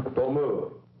killer. Don't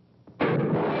move.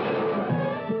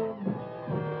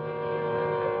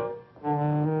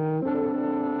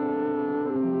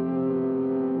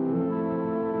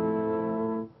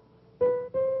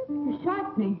 You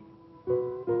shot me.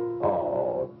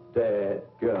 Oh,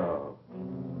 dadgum.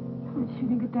 I was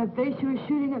shooting at that vase. You were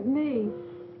shooting at me.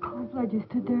 Cold blood, you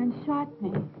stood there and shot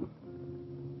me.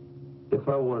 It If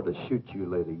I wanted to shoot you,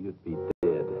 lady, you'd be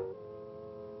dead.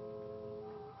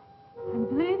 I'm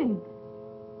bleeding.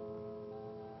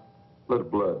 Little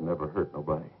blood never hurt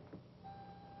nobody.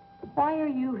 Why are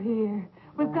you here?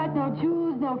 We've got no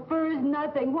jewels, no furs,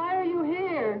 nothing. Why are you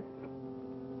here?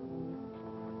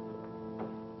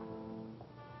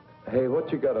 Hey,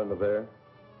 what you got under there?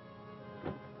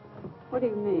 What do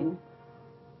you mean?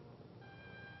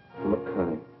 Look,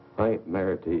 honey, I ain't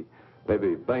married to you.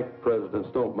 Maybe bank presidents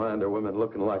don't mind their women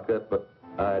looking like that, but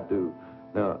I do.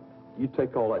 Now, you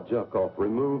take all that junk off.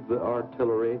 Remove the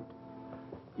artillery.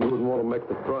 You wouldn't want to make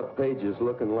the front pages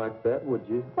looking like that, would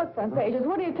you? What front pages?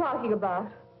 What are you talking about?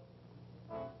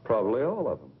 Probably all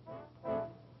of them.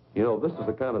 You know, this is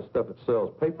the kind of stuff that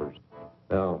sells papers.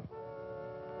 Now,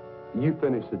 you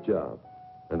finish the job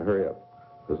and hurry up,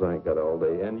 because I ain't got all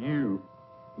day. And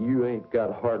you ain't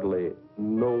got hardly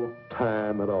no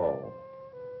time at all.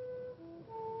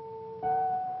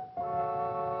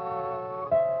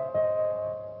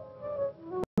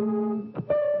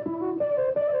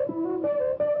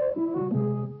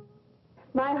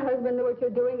 My husband knew what you're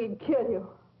doing, he'd kill you.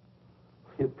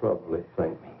 You'd probably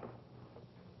thank me.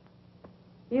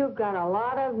 You've got a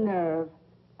lot of nerve.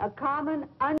 A common,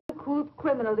 uncouth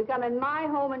criminal to come in my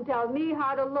home and tell me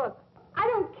how to look. I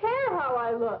don't care how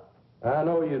I look. I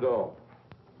know you don't.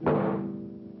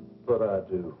 But I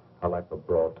do. I like a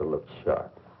broad to look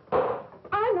sharp.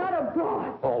 I'm not a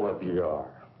broad. All of you are.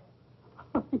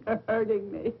 You're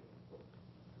hurting me.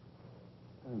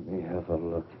 Let me have a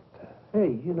look at that.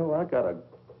 Hey, you know, I got a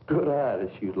good eye to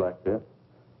shoot like that.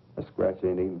 That scratch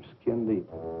ain't even skin deep.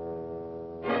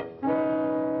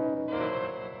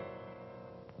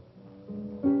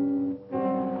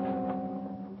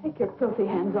 Take your filthy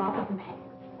hands off of me.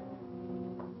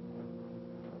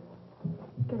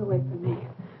 Get away from me.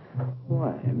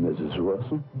 Why, Mrs.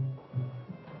 Wilson?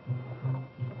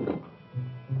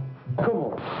 Come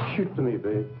on, shoot to me,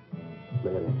 babe.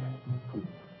 Lay it in.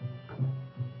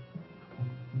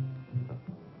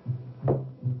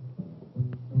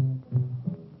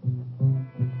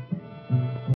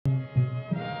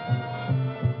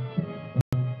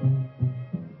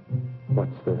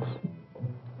 What's this?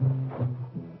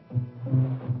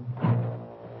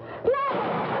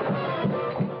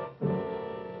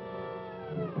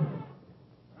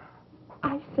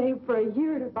 I saved for a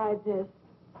year to buy this.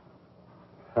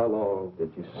 How long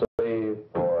did you save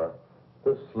for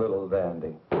this little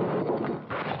dandy?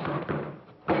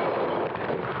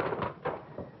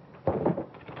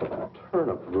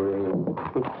 Turnip green.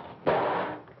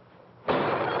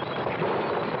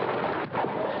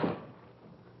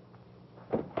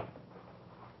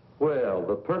 Well,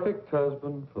 the perfect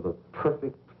husband for the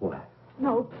perfect wife.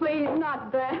 No, please,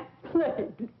 not that.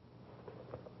 Please.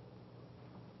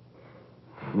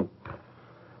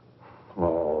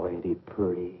 Oh, ain't he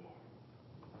pretty?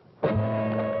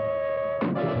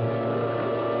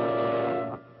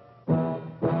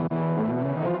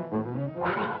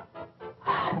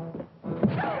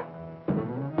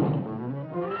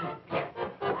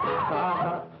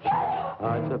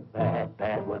 It's a bad,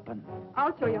 bad weapon.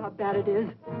 I'll show you how bad it is.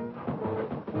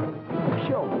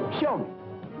 Show me, show me.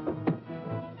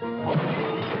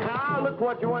 Now, look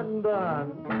what you went and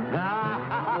done.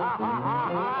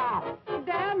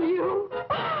 Damn you!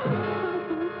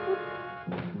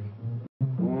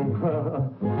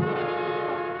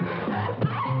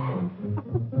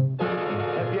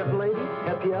 Help you up, lady?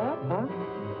 Help you up, huh?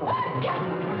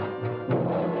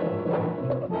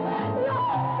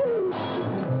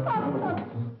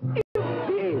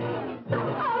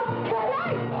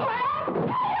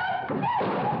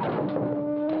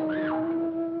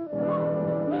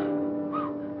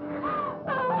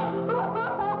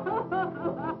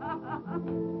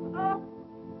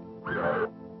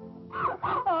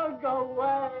 Oh, go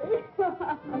away.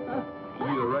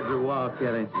 You're a regular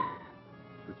wildcat, ain't you?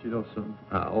 But you know something?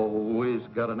 I always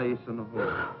got an ace in the hole.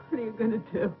 What are you going to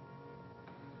do?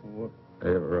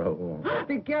 Whatever I want.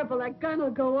 Be careful, that gun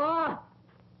will go off.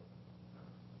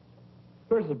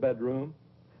 Where's the bedroom?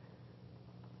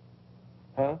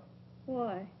 Huh?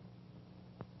 Why?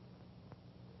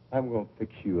 I'm going to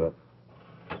fix you up.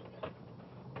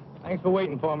 Thanks for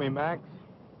waiting for me, Max.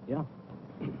 Yeah.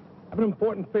 I have an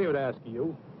important favor to ask of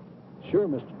you. Sure,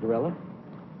 Mr. Dorella.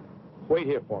 Wait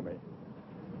here for me.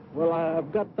 Well,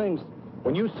 I've got things.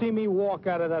 When you see me walk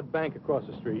out of that bank across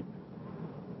the street,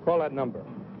 call that number.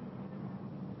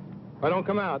 If I don't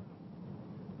come out,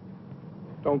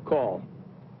 don't call.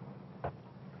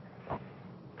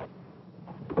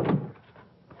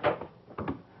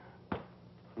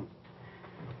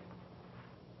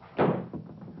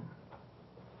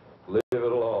 Leave it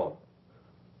alone.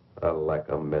 I like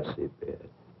a messy bed.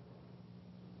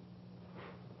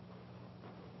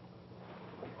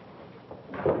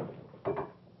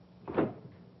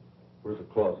 Where's the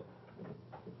closet?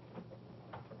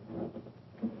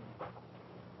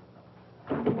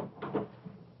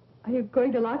 Are you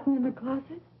going to lock me in the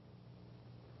closet?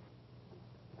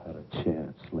 Not a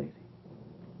chance, lady.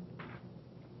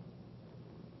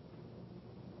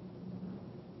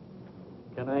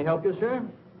 Can I help you, sir?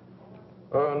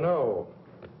 Oh, no.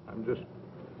 I'm just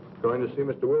going to see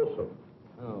Mr. Wilson.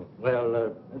 Oh,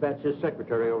 well, that's his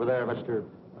secretary over there, Mr.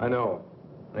 I know.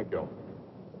 Thank you.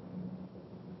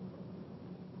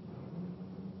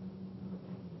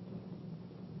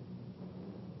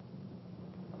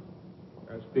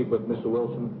 Can I speak with Mr.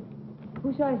 Wilson?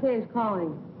 Who shall I say is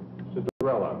calling? Mr.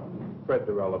 Dorella. Fred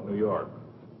Dorella of New York.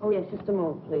 Oh, yes, just a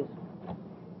moment, please.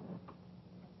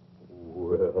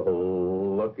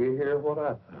 Well, looky here what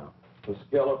I found. The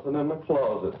skeleton in the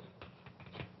closet.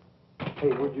 Hey,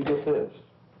 where'd you get this?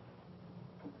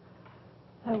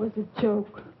 That was a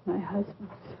joke, my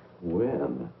husband's.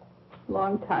 When?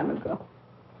 Long time ago.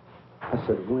 I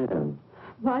said when?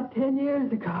 About 10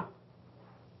 years ago.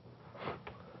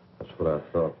 That's what I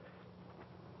thought.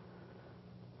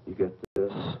 You get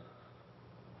this,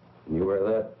 and you wear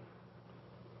that.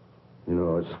 You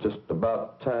know, it's just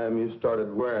about time you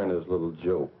started wearing this little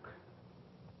joke.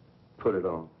 Put it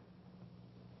on.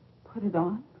 Put it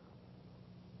on?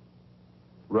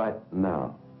 Right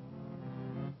now.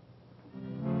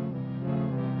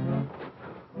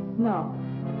 No.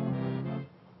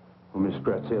 Want me to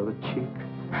scratch the other cheek?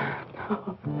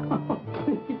 No,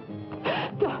 please.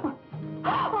 Don't.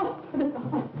 Oh, put it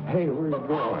on. Hey, where are you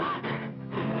going?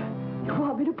 You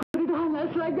want me to put it on?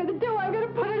 That's what I'm going to do. I'm going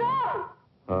to put it on.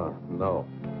 No.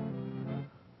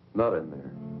 Not in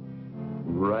there.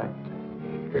 Right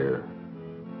here.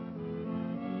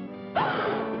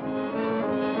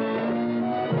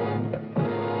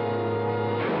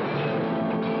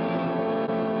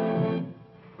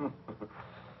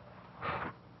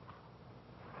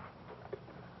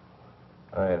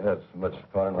 I ain't had so much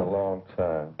fun in a long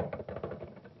time.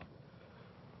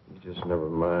 You just never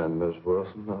mind, Miss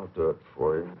Wilson. I'll do it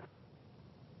for you.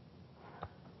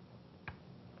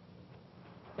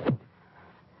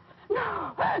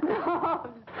 No, no.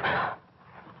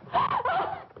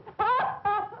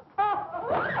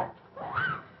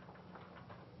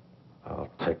 I'll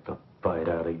take the bite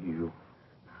out of you.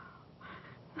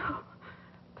 No,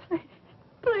 please,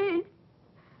 please.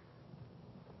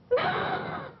 No.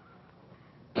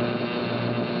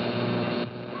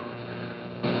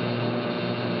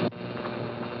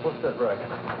 What's that racket?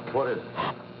 What is it?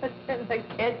 It's in the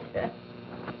kitchen.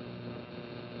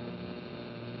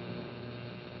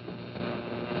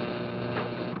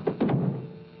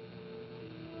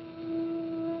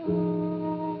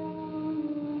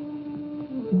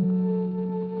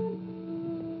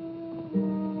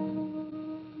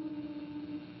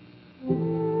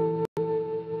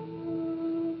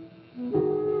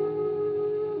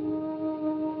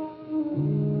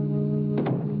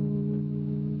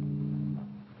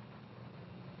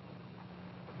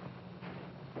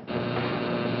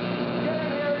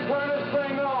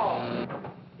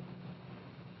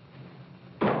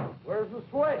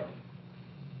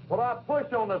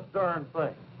 On this darn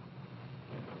thing.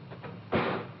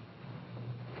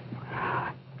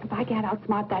 If I can't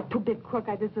outsmart that two-bit crook,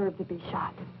 I deserve to be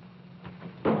shot.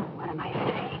 What am I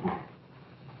saying?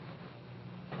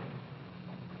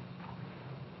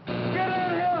 Get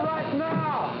in here right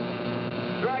now!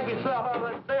 Drag yourself out of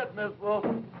that bed, Miss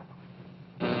Wilson.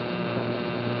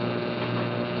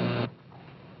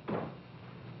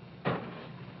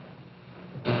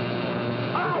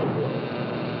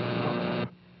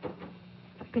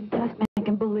 If you could just make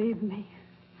him believe me.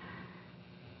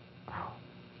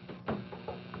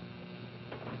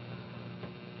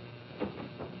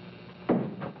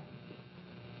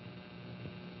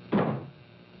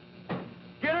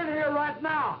 Get in here right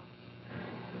now!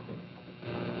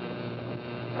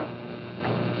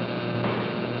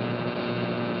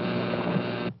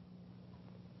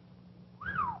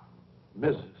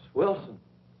 Mrs. Wilson.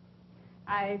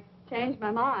 I changed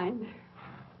my mind.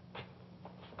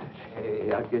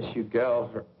 Hey, I guess you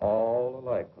gals are all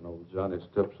alike when old Johnny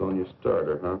steps on your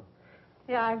starter, huh?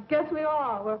 Yeah, I guess we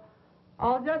are. We're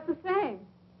all just the same.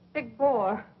 Big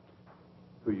bore.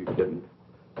 Who you kidding?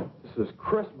 This is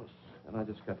Christmas, and I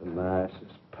just got the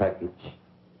nicest package.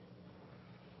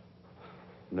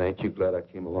 And ain't you glad I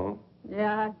came along?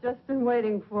 Yeah, I've just been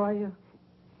waiting for you.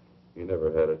 You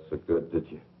never had it so good, did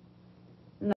you?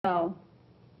 No.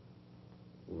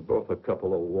 We're both a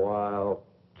couple of wild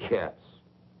cats.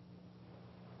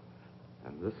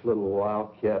 And This little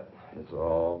wildcat is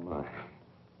all mine.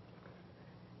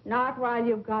 Not while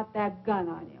you've got that gun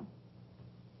on you.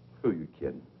 Who you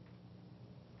kidding?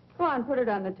 Go on, put it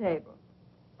on the table.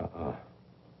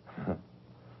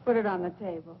 Put it on the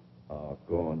table. Oh,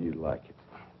 go on, you like it.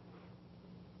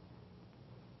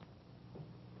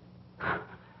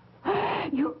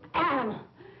 You animal!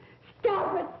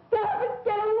 Stop it! Stop it!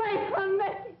 Get away from me!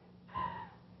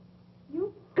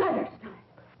 You gutter snipe!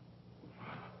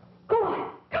 Go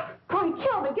on! Go on,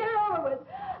 kill me! Get it over with!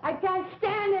 I can't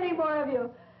stand any more of you!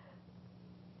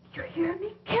 You hear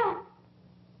me? Kill!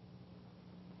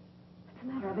 What's the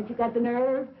matter? Haven't you got the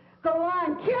nerve? Go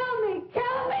on! Kill me!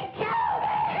 Kill me! Kill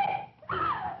me!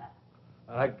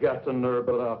 I got the nerve,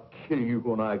 but I'll kill you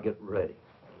when I get ready.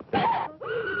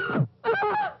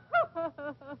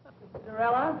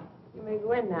 Dorella, you may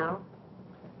go in now.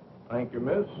 Thank you,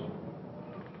 miss.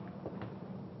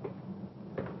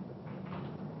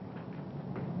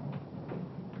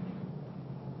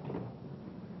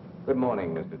 Good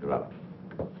morning, Mr. Dorella.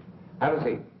 Have a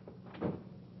seat.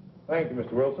 Thank you,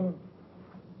 Mr. Wilson.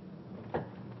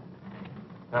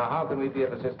 Now, how can we be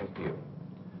of assistance to you?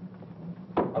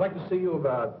 I'd like to see you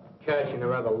about cashing a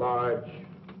rather large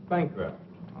bank draft.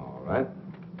 All right.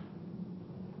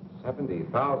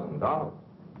 $70,000.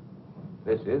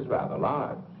 This is rather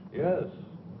large. Yes.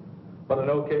 But an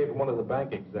okay from one of the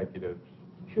bank executives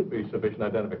should be sufficient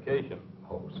identification.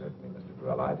 Oh, certainly, Mr.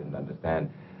 Dorella. I didn't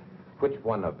understand. Which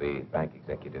one of the bank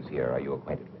executives here are you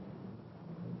acquainted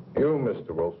with? You,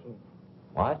 Mr. Wilson.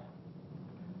 What?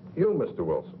 You, Mr.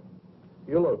 Wilson.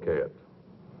 You'll okay it.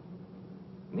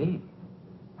 Me?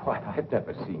 Why, I've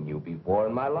never seen you before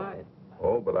in my life.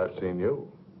 Oh, but I've seen you.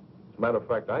 As a matter of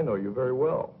fact, I know you very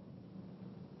well.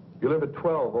 You live at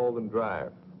 12 Olden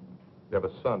Drive. You have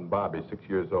a son, Bobby, 6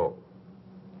 years old.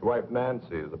 Your wife,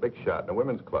 Nancy, is a big shot in a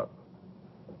women's club.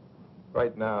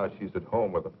 Right now, she's at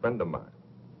home with a friend of mine.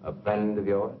 A friend of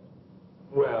yours?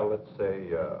 Well, let's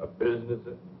say a business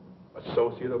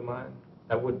associate of mine.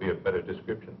 That would be a better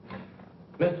description.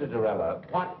 Mr. Dorella,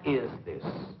 what is this?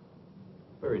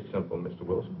 Very simple, Mr.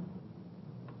 Wilson.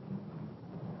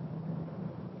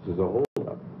 This is a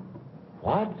holdup.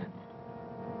 What?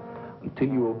 Until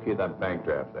you okay that bank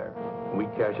draft there, and we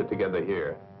cash it together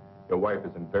here, your wife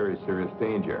is in very serious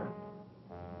danger.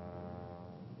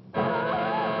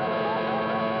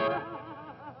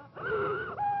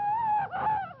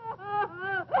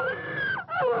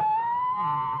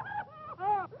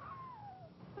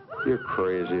 You're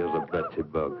crazy as a Betsy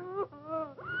bug.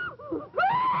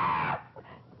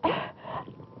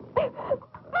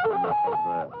 Enough of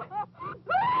that.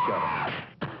 Shut up.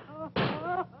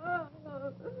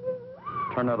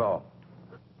 Turn it off.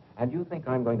 And you think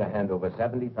I'm going to hand over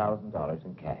 $70,000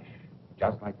 in cash,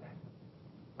 just like that?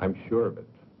 I'm sure of it.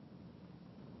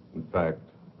 In fact,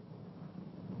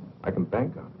 I can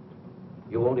bank on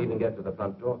it. You won't even get to the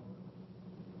front door.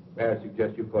 May I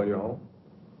suggest you call your home?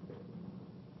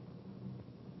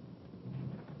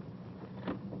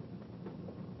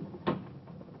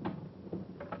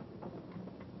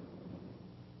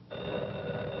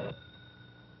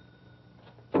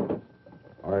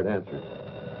 All right, answer it.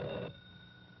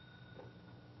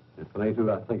 If it ain't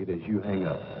who I think it is, you hang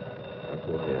up. Now,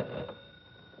 go ahead.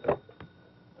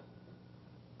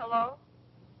 Hello?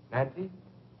 Nancy?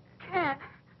 Ken.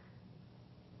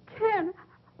 Ken.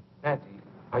 Nancy,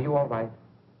 are you all right?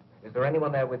 Is there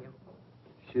anyone there with you?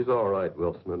 She's all right,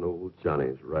 Wilson, and old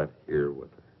Johnny's right here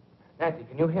with her. Nancy,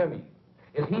 can you hear me?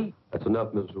 Is he... That's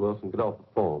enough, Mrs. Wilson. Get off the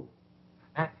phone.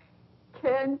 Nancy?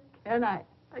 Ken, I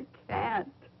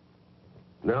can't.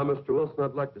 Now, Mr. Wilson,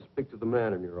 I'd like to speak to the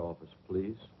man in your office,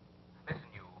 please. Listen,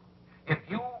 you. If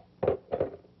you...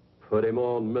 Put him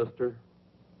on, mister.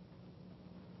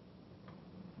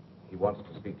 He wants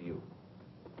to speak to you.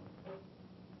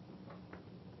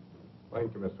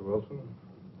 Thank you, Mr. Wilson.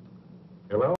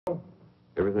 Hello?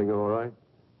 Everything all right?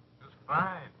 Just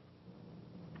fine.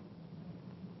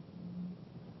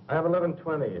 I have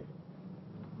 11:20.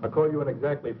 I'll call you in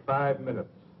exactly 5 minutes.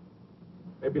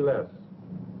 Maybe less.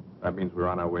 That means we're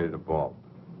on our way to the vault.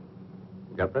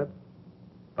 You got that?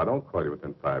 If I don't call you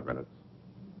within 5 minutes,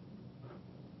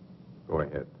 go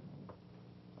ahead.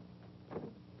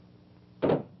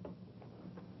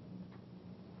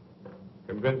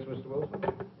 Convinced, Mr. Wilson?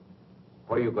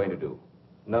 What are you going to do?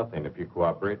 Nothing, if you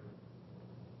cooperate.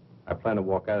 I plan to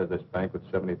walk out of this bank with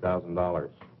 $70,000.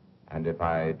 And if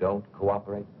I don't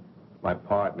cooperate? My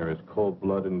partner is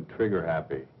cold-blooded and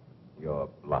trigger-happy. You're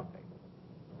bluffing.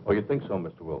 Oh, you think so,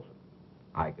 Mr. Wilson?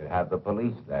 I could have the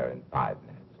police there in 5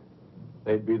 minutes.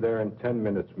 They'd be there in 10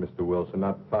 minutes, Mr. Wilson,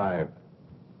 not 5.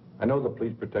 I know the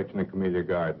police protection in Camellia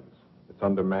Gardens. It's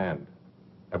undermanned.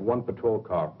 Have one patrol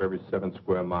car for every 7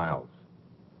 square miles.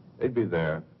 They'd be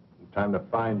there in time to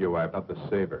find your wife, not to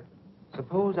save her.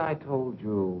 Suppose I told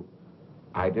you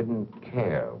I didn't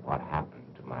care what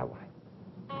happened to my wife.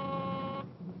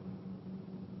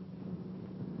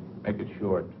 Make it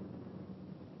short.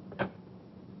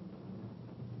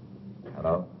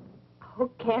 Hello? Oh,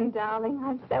 Ken, darling,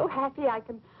 I'm so happy I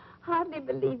can hardly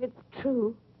believe it's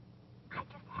true. I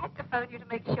just had to phone you to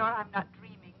make sure I'm not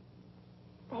dreaming.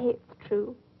 Say it's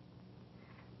true.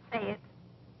 Say it.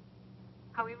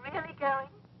 Are we really going?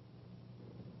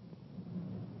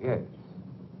 Yes.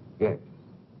 Yes.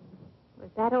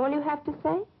 Was that all you have to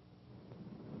say?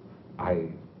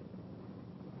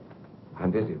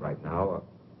 I'm busy right now.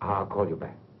 I'll call you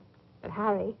back. But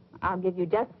hurry. I'll give you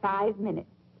just 5 minutes.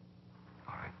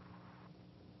 All right.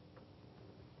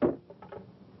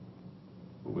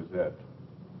 Who was that?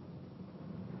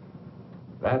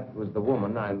 That was the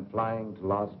woman I'm flying to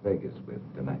Las Vegas with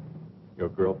tonight. Your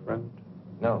girlfriend?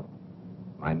 No,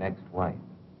 my next wife.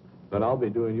 Then I'll be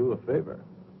doing you a favor.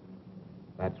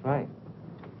 That's right.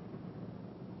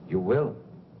 You will.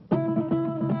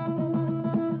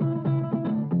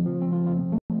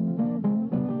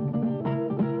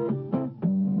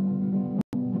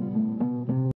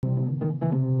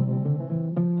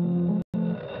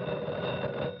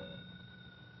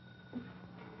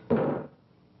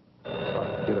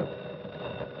 Get up.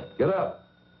 Get up.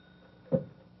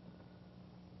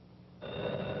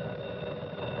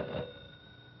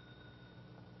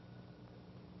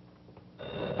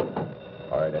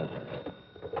 All right, answer.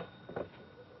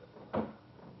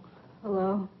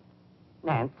 Hello?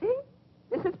 Nancy?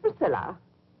 This is Priscilla.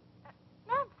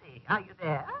 Nancy, are you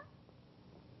there?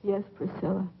 Yes,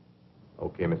 Priscilla.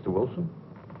 Okay, Mr. Wilson.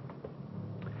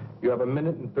 You have 1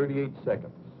 minute and 38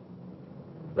 seconds.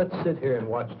 Let's sit here and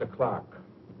watch the clock.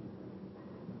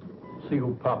 See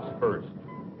who pops first.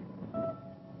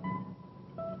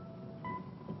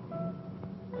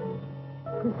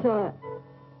 Priscilla,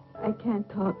 I can't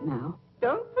talk now.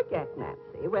 Don't forget,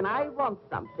 Nancy, when I want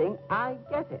something, I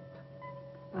get it.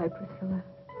 Bye, Priscilla.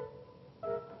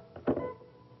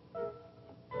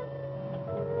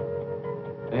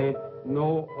 Ain't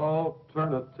no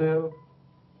alternative.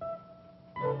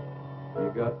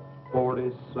 You got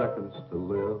 40 seconds to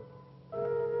live.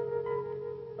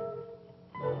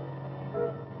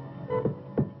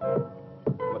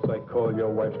 Unless I call, your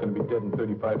wife's going to be dead in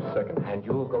 35 seconds. And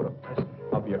you'll go to prison.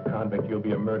 I'll be a convict. You'll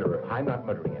be a murderer. I'm not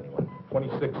murdering anyone.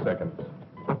 26 seconds.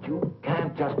 But you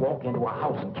can't just walk into a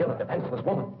house and kill a defenseless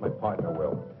woman. My partner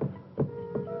will.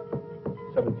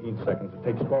 17 seconds. It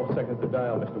takes 12 seconds to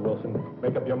dial, Mr. Wilson.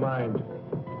 Make up your mind.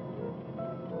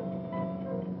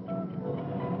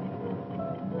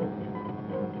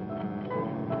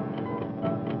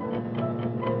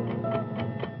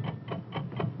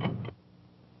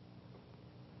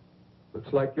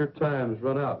 Looks like your time's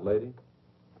run out, lady.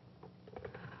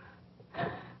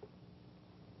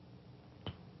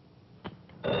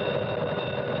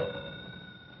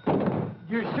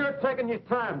 You're sure taking your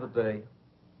time today.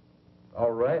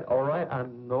 All right. I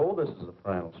know this is the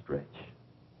final stretch.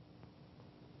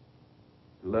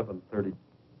 11:30.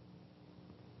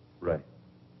 Right.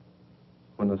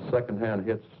 When the second hand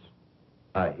hits,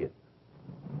 I hit.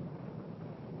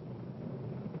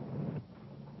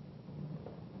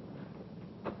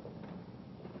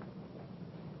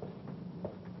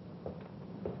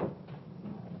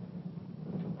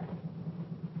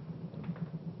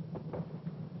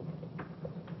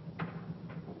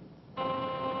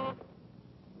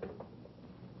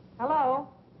 Hello?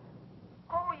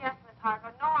 Oh, yes, Miss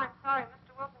Harper. No, I'm sorry.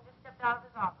 Mr. Wilson just stepped out of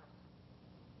his office.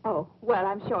 Oh, well,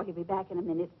 I'm sure he'll be back in a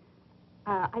minute.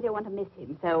 I don't want to miss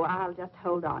him, so I'll just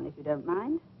hold on if you don't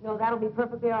mind. No, that'll be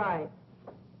perfectly all right.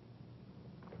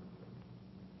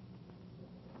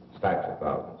 Stacks of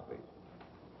thousands, please.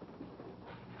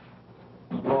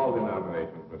 Small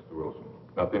denominations, Mr. Wilson.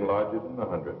 Nothing larger than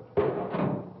 100.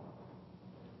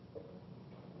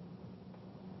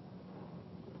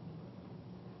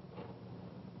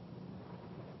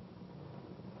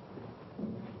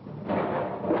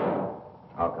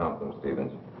 I'll count them,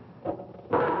 Stevens.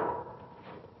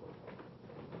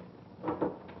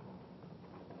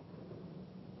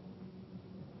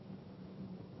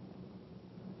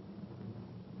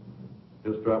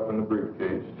 Just drop in the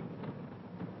briefcase.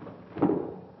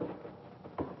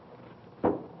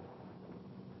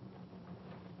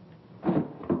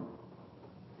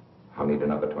 I'll need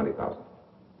another 20,000.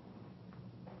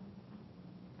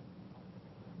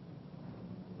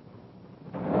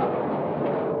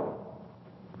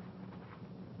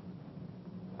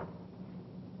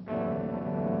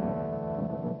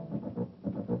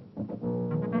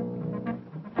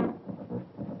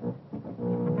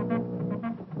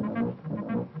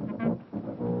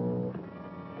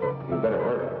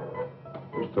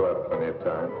 still have plenty of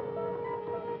time.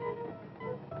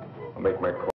 I'll make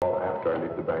my call after I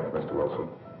leave the bank, Mr. Wilson.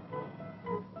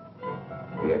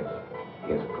 Yes?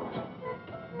 Yes, of course.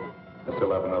 I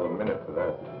still have another minute for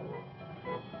that.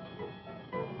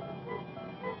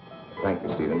 Thank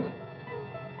you, Stevens.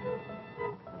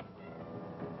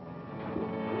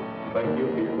 Thank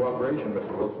you for your cooperation,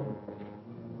 Mr. Wilson.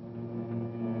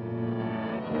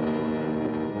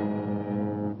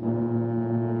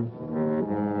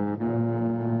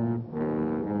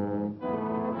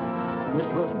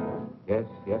 Mr. Wilson. Yes,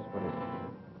 what is it?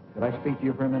 Could I speak to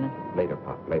you for a minute? Later,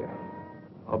 Pop, later.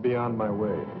 I'll be on my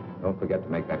way. Don't forget to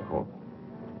make that call.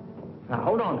 Now,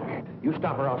 hold on there. You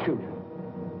stop or I'll shoot you.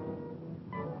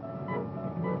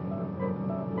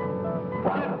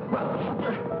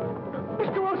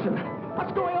 Mr. Wilson,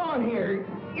 what's going on here?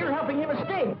 You're helping him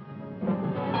escape.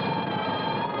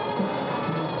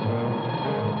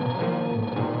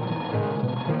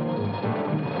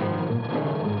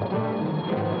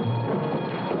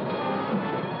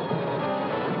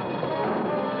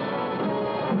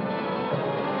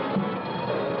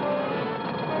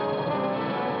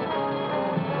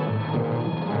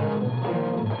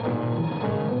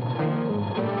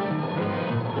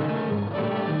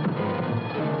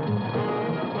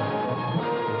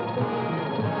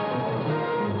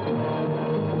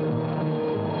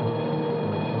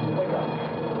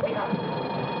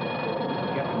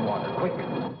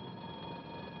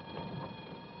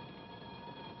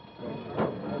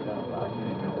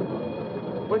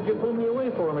 What'd you pull me away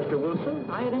for, Mr. Wilson?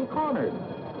 I ain't cornered.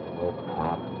 Oh,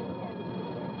 Pop.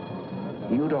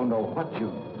 You don't know what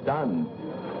you've done.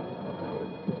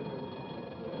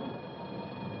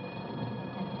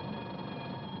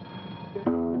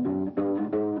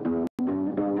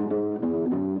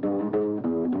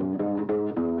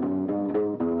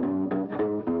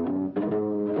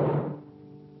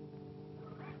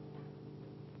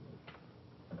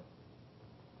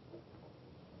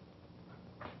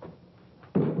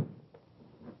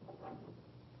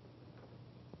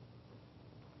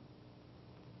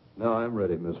 Now I'm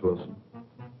ready, Miss Wilson.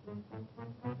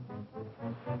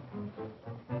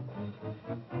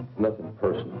 Nothing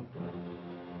personal.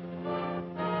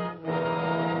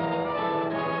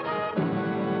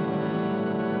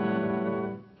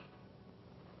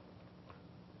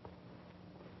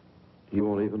 You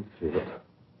won't even feel it.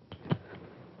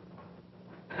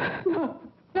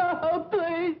 No,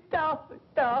 please don't.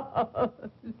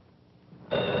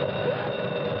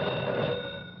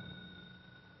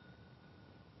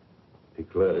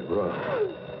 Let it run.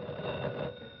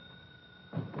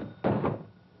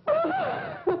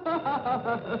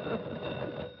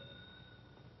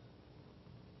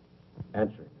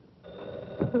 Answer.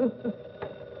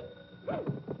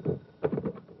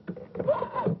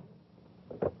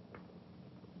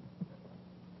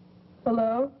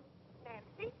 Hello?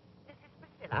 Nancy, this is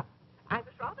Priscilla. I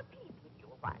was rather peeved with you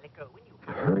a while ago when you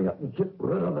came. Hurry up and get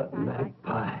rid of that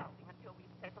magpie. Until we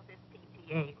settle this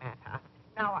PTA matter.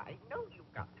 Now, I know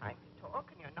you've got time to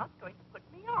talk, and you're not going to put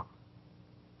me off.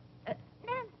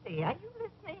 Nancy, are you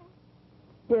listening?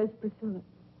 Yes, Priscilla.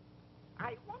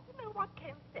 I want to know what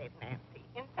Ken said, Nancy.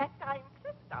 In fact, I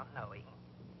insist on knowing.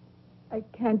 I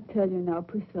can't tell you now,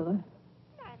 Priscilla.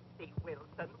 Nancy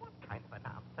Wilson, what kind of an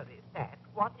answer is that?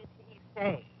 What did he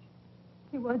say?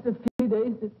 He wants a few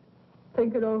days to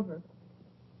think it over.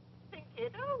 Think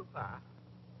it over?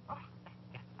 Oh, that's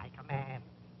just like a man.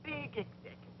 Big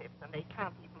executives, and they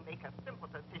can't even make a simple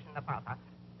decision about a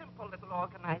simple little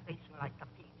organization like the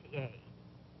PTA.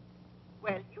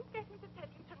 Well, you get me to tell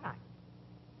you tonight.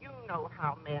 You know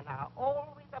how men are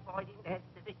always avoiding their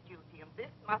civic duty, and this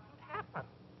mustn't happen.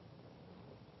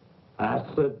 I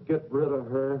said get rid of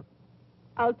her.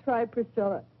 I'll try,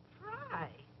 Priscilla. Try.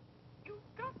 You've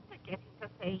got to get him to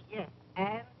say yes,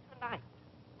 and tonight.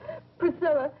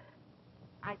 Priscilla.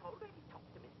 I've already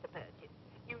talked to Mr. Perkins.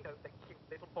 You know, the cute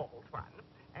little bald one.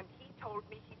 And he told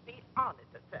me he'd be honored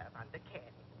to serve under Ken.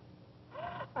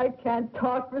 I can't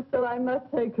talk, Priscilla. I must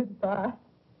say goodbye.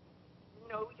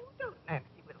 No, you don't,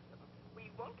 Nancy Wilson. We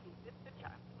won't leave this to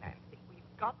chance, Nancy.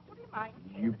 We've got to remind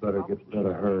Ken. You better get rid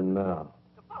of her now.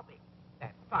 To Bobby,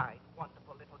 that fine,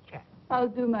 wonderful little chap. I'll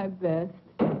do my best.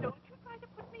 Don't you try to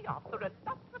put me off. There are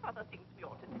lots of other things we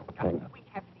ought to discuss. Hang on. We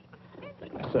haven't even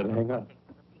finished. I said hang on.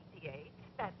 PTA.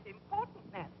 That's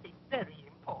important, Nancy. Very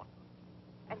important.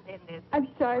 And then there's... I'm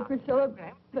sorry, Priscilla,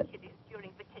 program but... for kiddies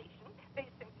during vacation. They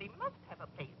simply must have a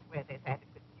place where there's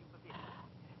adequate supervision.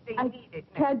 They I need it,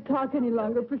 can't talk any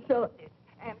longer, Priscilla.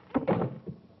 And...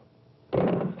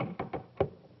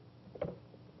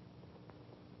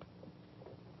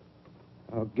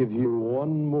 I'll give you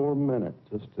one more minute,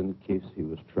 just in case he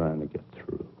was trying to get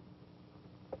through.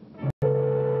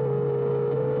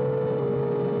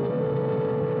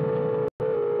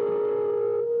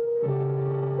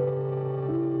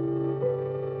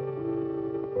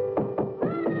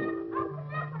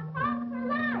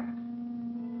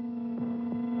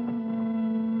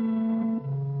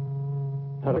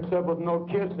 Not except with no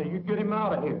kids, so you get him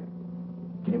out of here.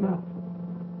 Get him out.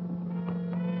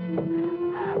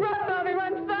 Run, Bobby,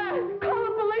 run fast! Call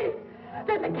the police!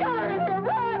 There's a killer in here,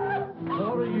 run!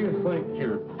 What do you think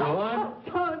you're doing?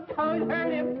 Don't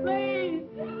hurt him, please!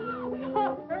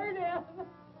 Don't hurt him!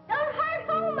 Don't hurt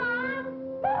who, Mom?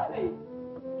 Bobby!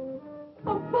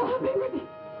 Oh, Bobby!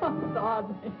 Oh,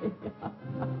 Bobby!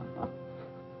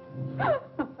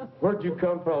 Where'd you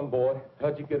come from, boy?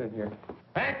 How'd you get in here?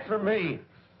 Answer me!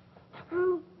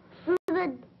 Through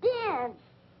the den.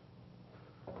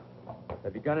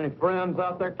 Have you got any friends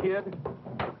out there, kid?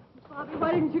 Bobby,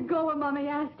 why didn't you go when Mommy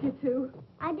asked you to?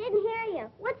 I didn't hear you.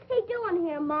 What's he doing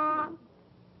here, Mom?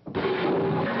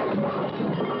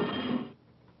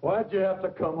 Why'd you have to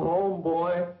come home,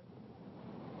 boy?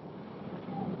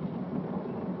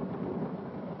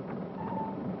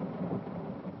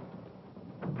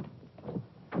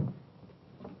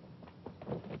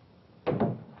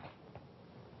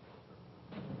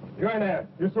 You're in there.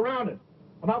 You're surrounded.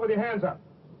 Come out with your hands up.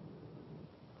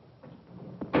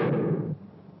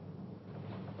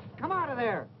 Come out of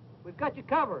there. We've got you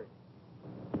covered.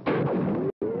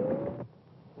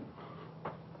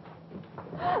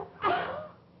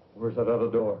 Where's that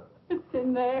other door? It's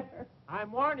in there.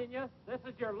 I'm warning you, this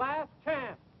is your last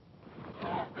chance.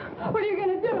 What are you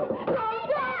going to do? Calm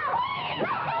down!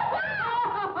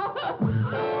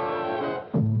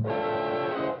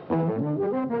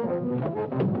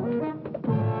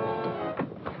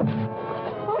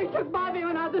 Oh, he took Bobby and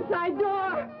went out the side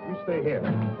door. You stay here.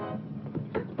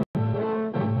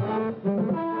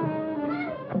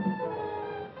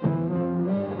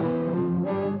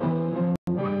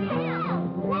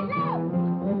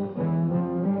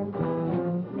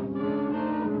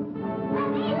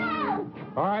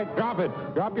 All right, drop it.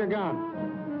 Drop your gun.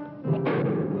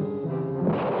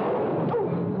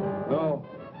 No.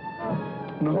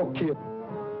 No, kid.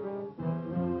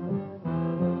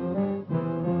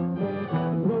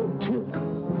 No, kid.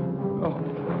 Oh.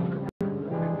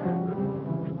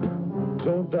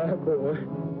 Don't die, boy.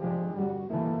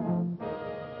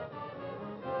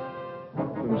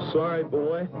 I'm sorry,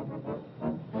 boy.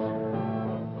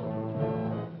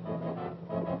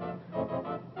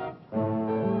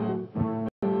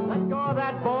 Let go of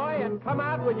that boy and come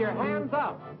out with your hands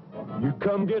up. You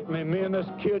come get me and this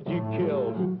kid you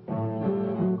killed.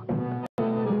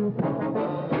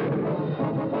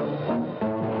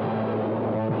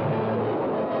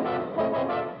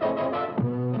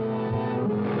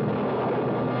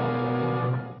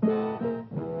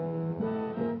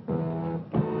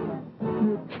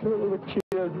 You killed a kid.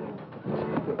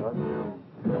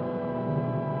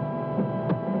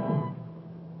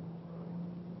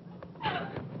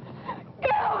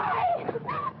 Get away!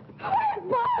 Where's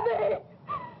Bobby?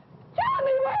 Tell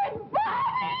me where's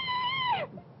Bobby!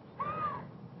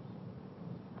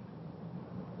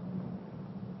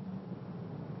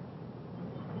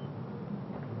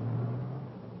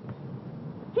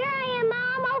 Here I am,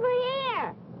 Mom, over here.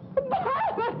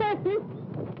 Bobby!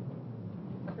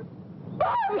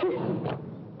 Bobby!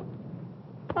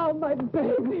 Oh, my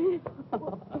baby.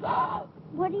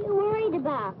 What are you worried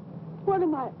about? What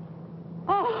am I?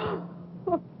 Oh.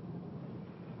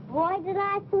 Why did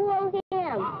I fool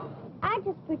him? I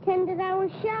just pretended I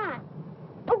was shot.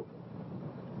 Oh.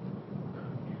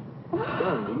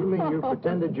 Son, do you mean you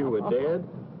pretended you were dead?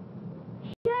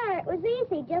 Sure, it was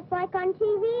easy, just like on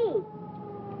TV.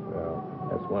 Well,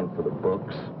 that's one for the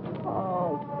books.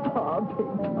 Oh, Bobby,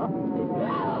 Bobby.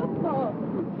 Oh.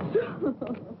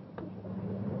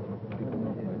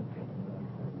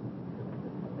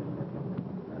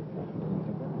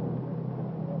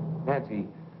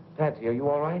 Nancy, are you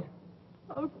all right?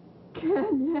 Oh,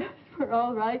 Ken, yes, we're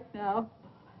all right now.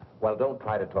 Well, don't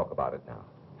try to talk about it now.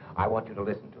 I want you to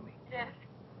listen to me. Yes.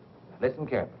 Listen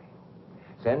carefully.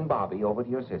 Send Bobby over to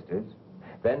your sister's,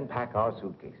 then pack our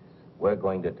suitcases. We're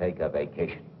going to take a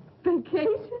vacation.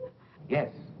 Vacation?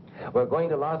 Yes, we're going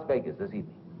to Las Vegas this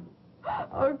evening.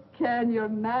 Oh, Ken, you're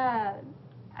mad.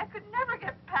 I could never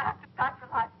get past if not for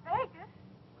Las Vegas.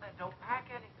 Then don't pack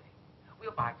anything.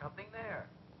 We'll buy something there.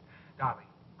 Darling,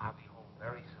 I'll be home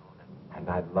very soon. And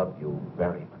I love you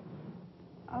very much.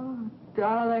 Oh,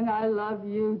 darling, I love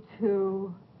you,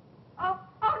 too. Oh,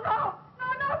 no,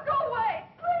 go away.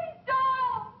 Please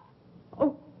don't.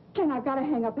 Oh, Ken, I've got to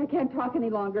hang up. I can't talk any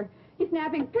longer. He's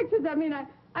snapping pictures of me, and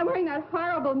I'm wearing that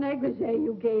horrible negligee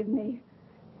you gave me.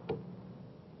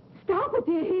 Stop it,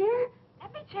 do you hear?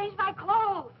 Let me change my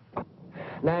clothes.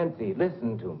 Nancy,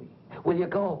 listen to me. Will you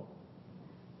go?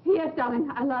 Yes,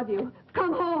 darling, I love you.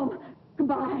 Come home.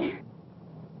 Goodbye.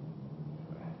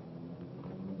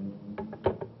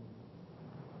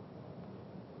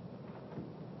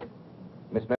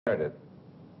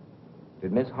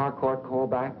 Did Miss Harcourt call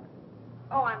back?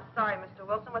 Oh, I'm sorry, Mr.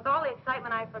 Wilson. With all the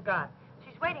excitement, I forgot.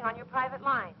 She's waiting on your private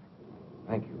line.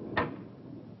 Thank you.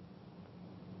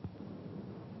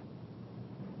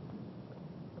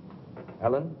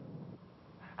 Helen?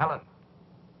 Helen,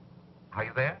 are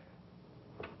you there?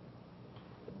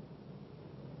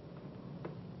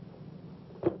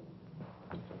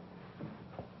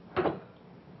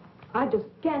 I just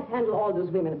can't handle all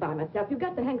those women by myself. You've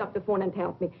got to hang up the phone and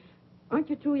help me. Aren't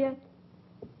you through yet?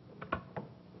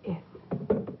 Yes.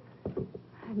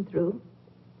 I'm through.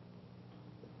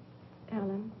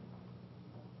 Ellen,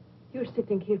 you're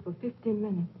sitting here for 15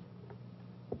 minutes.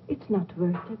 It's not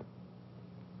worth it.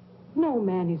 No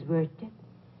man is worth it.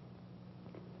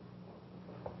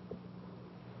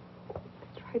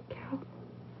 That's right, Carol.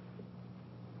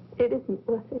 It isn't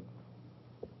worth it.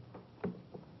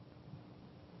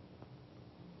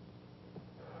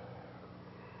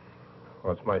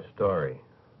 What's my story?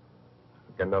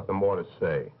 I've got nothing more to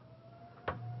say.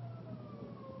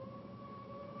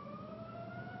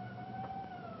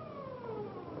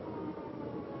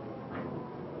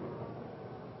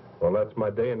 Well, that's my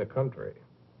day in the country.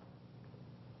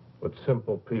 With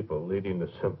simple people leading the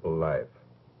simple life.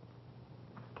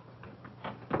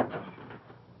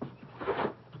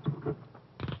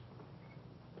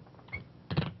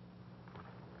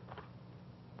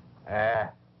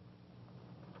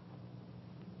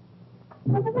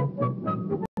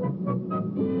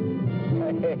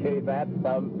 Hey, that's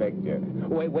some picture.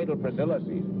 Wait till Priscilla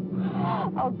sees it.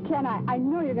 Oh, Ken, I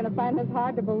know you're going to find this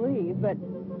hard to believe, but,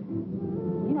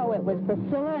 you know, it was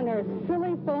Priscilla and her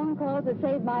silly phone calls that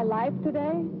saved my life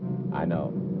today. I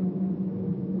know.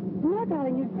 No,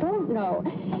 darling, you don't know.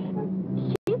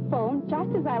 She phoned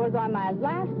just as I was on my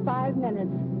last 5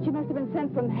 minutes. She must have been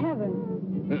sent from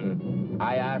heaven.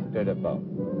 I asked her to phone.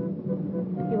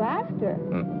 You asked her?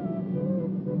 Did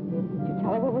you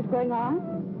tell her what was going on?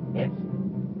 Yes.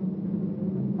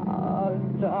 Oh,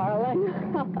 darling.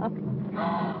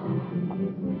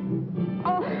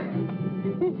 Oh,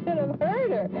 you should have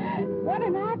heard her. What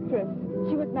an actress.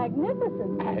 She was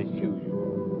magnificent. As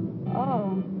usual.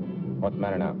 Oh. What's the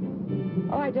matter now?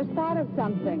 Oh, I just thought of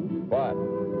something. What? A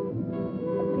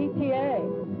PTA.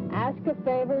 Ask a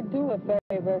favor, do a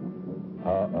favor.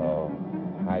 Uh-oh.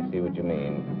 I see what you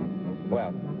mean.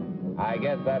 Well, I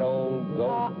guess that old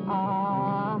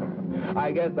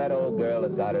I guess that old girl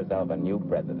has got herself a new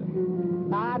president.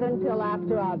 Not until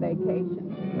after our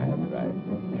vacation. That's right.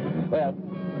 Well,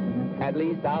 at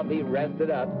least I'll be rested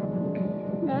up.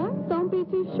 Well, don't be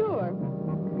too sure.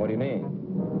 What do you mean?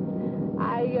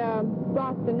 I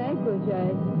brought the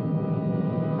negligee.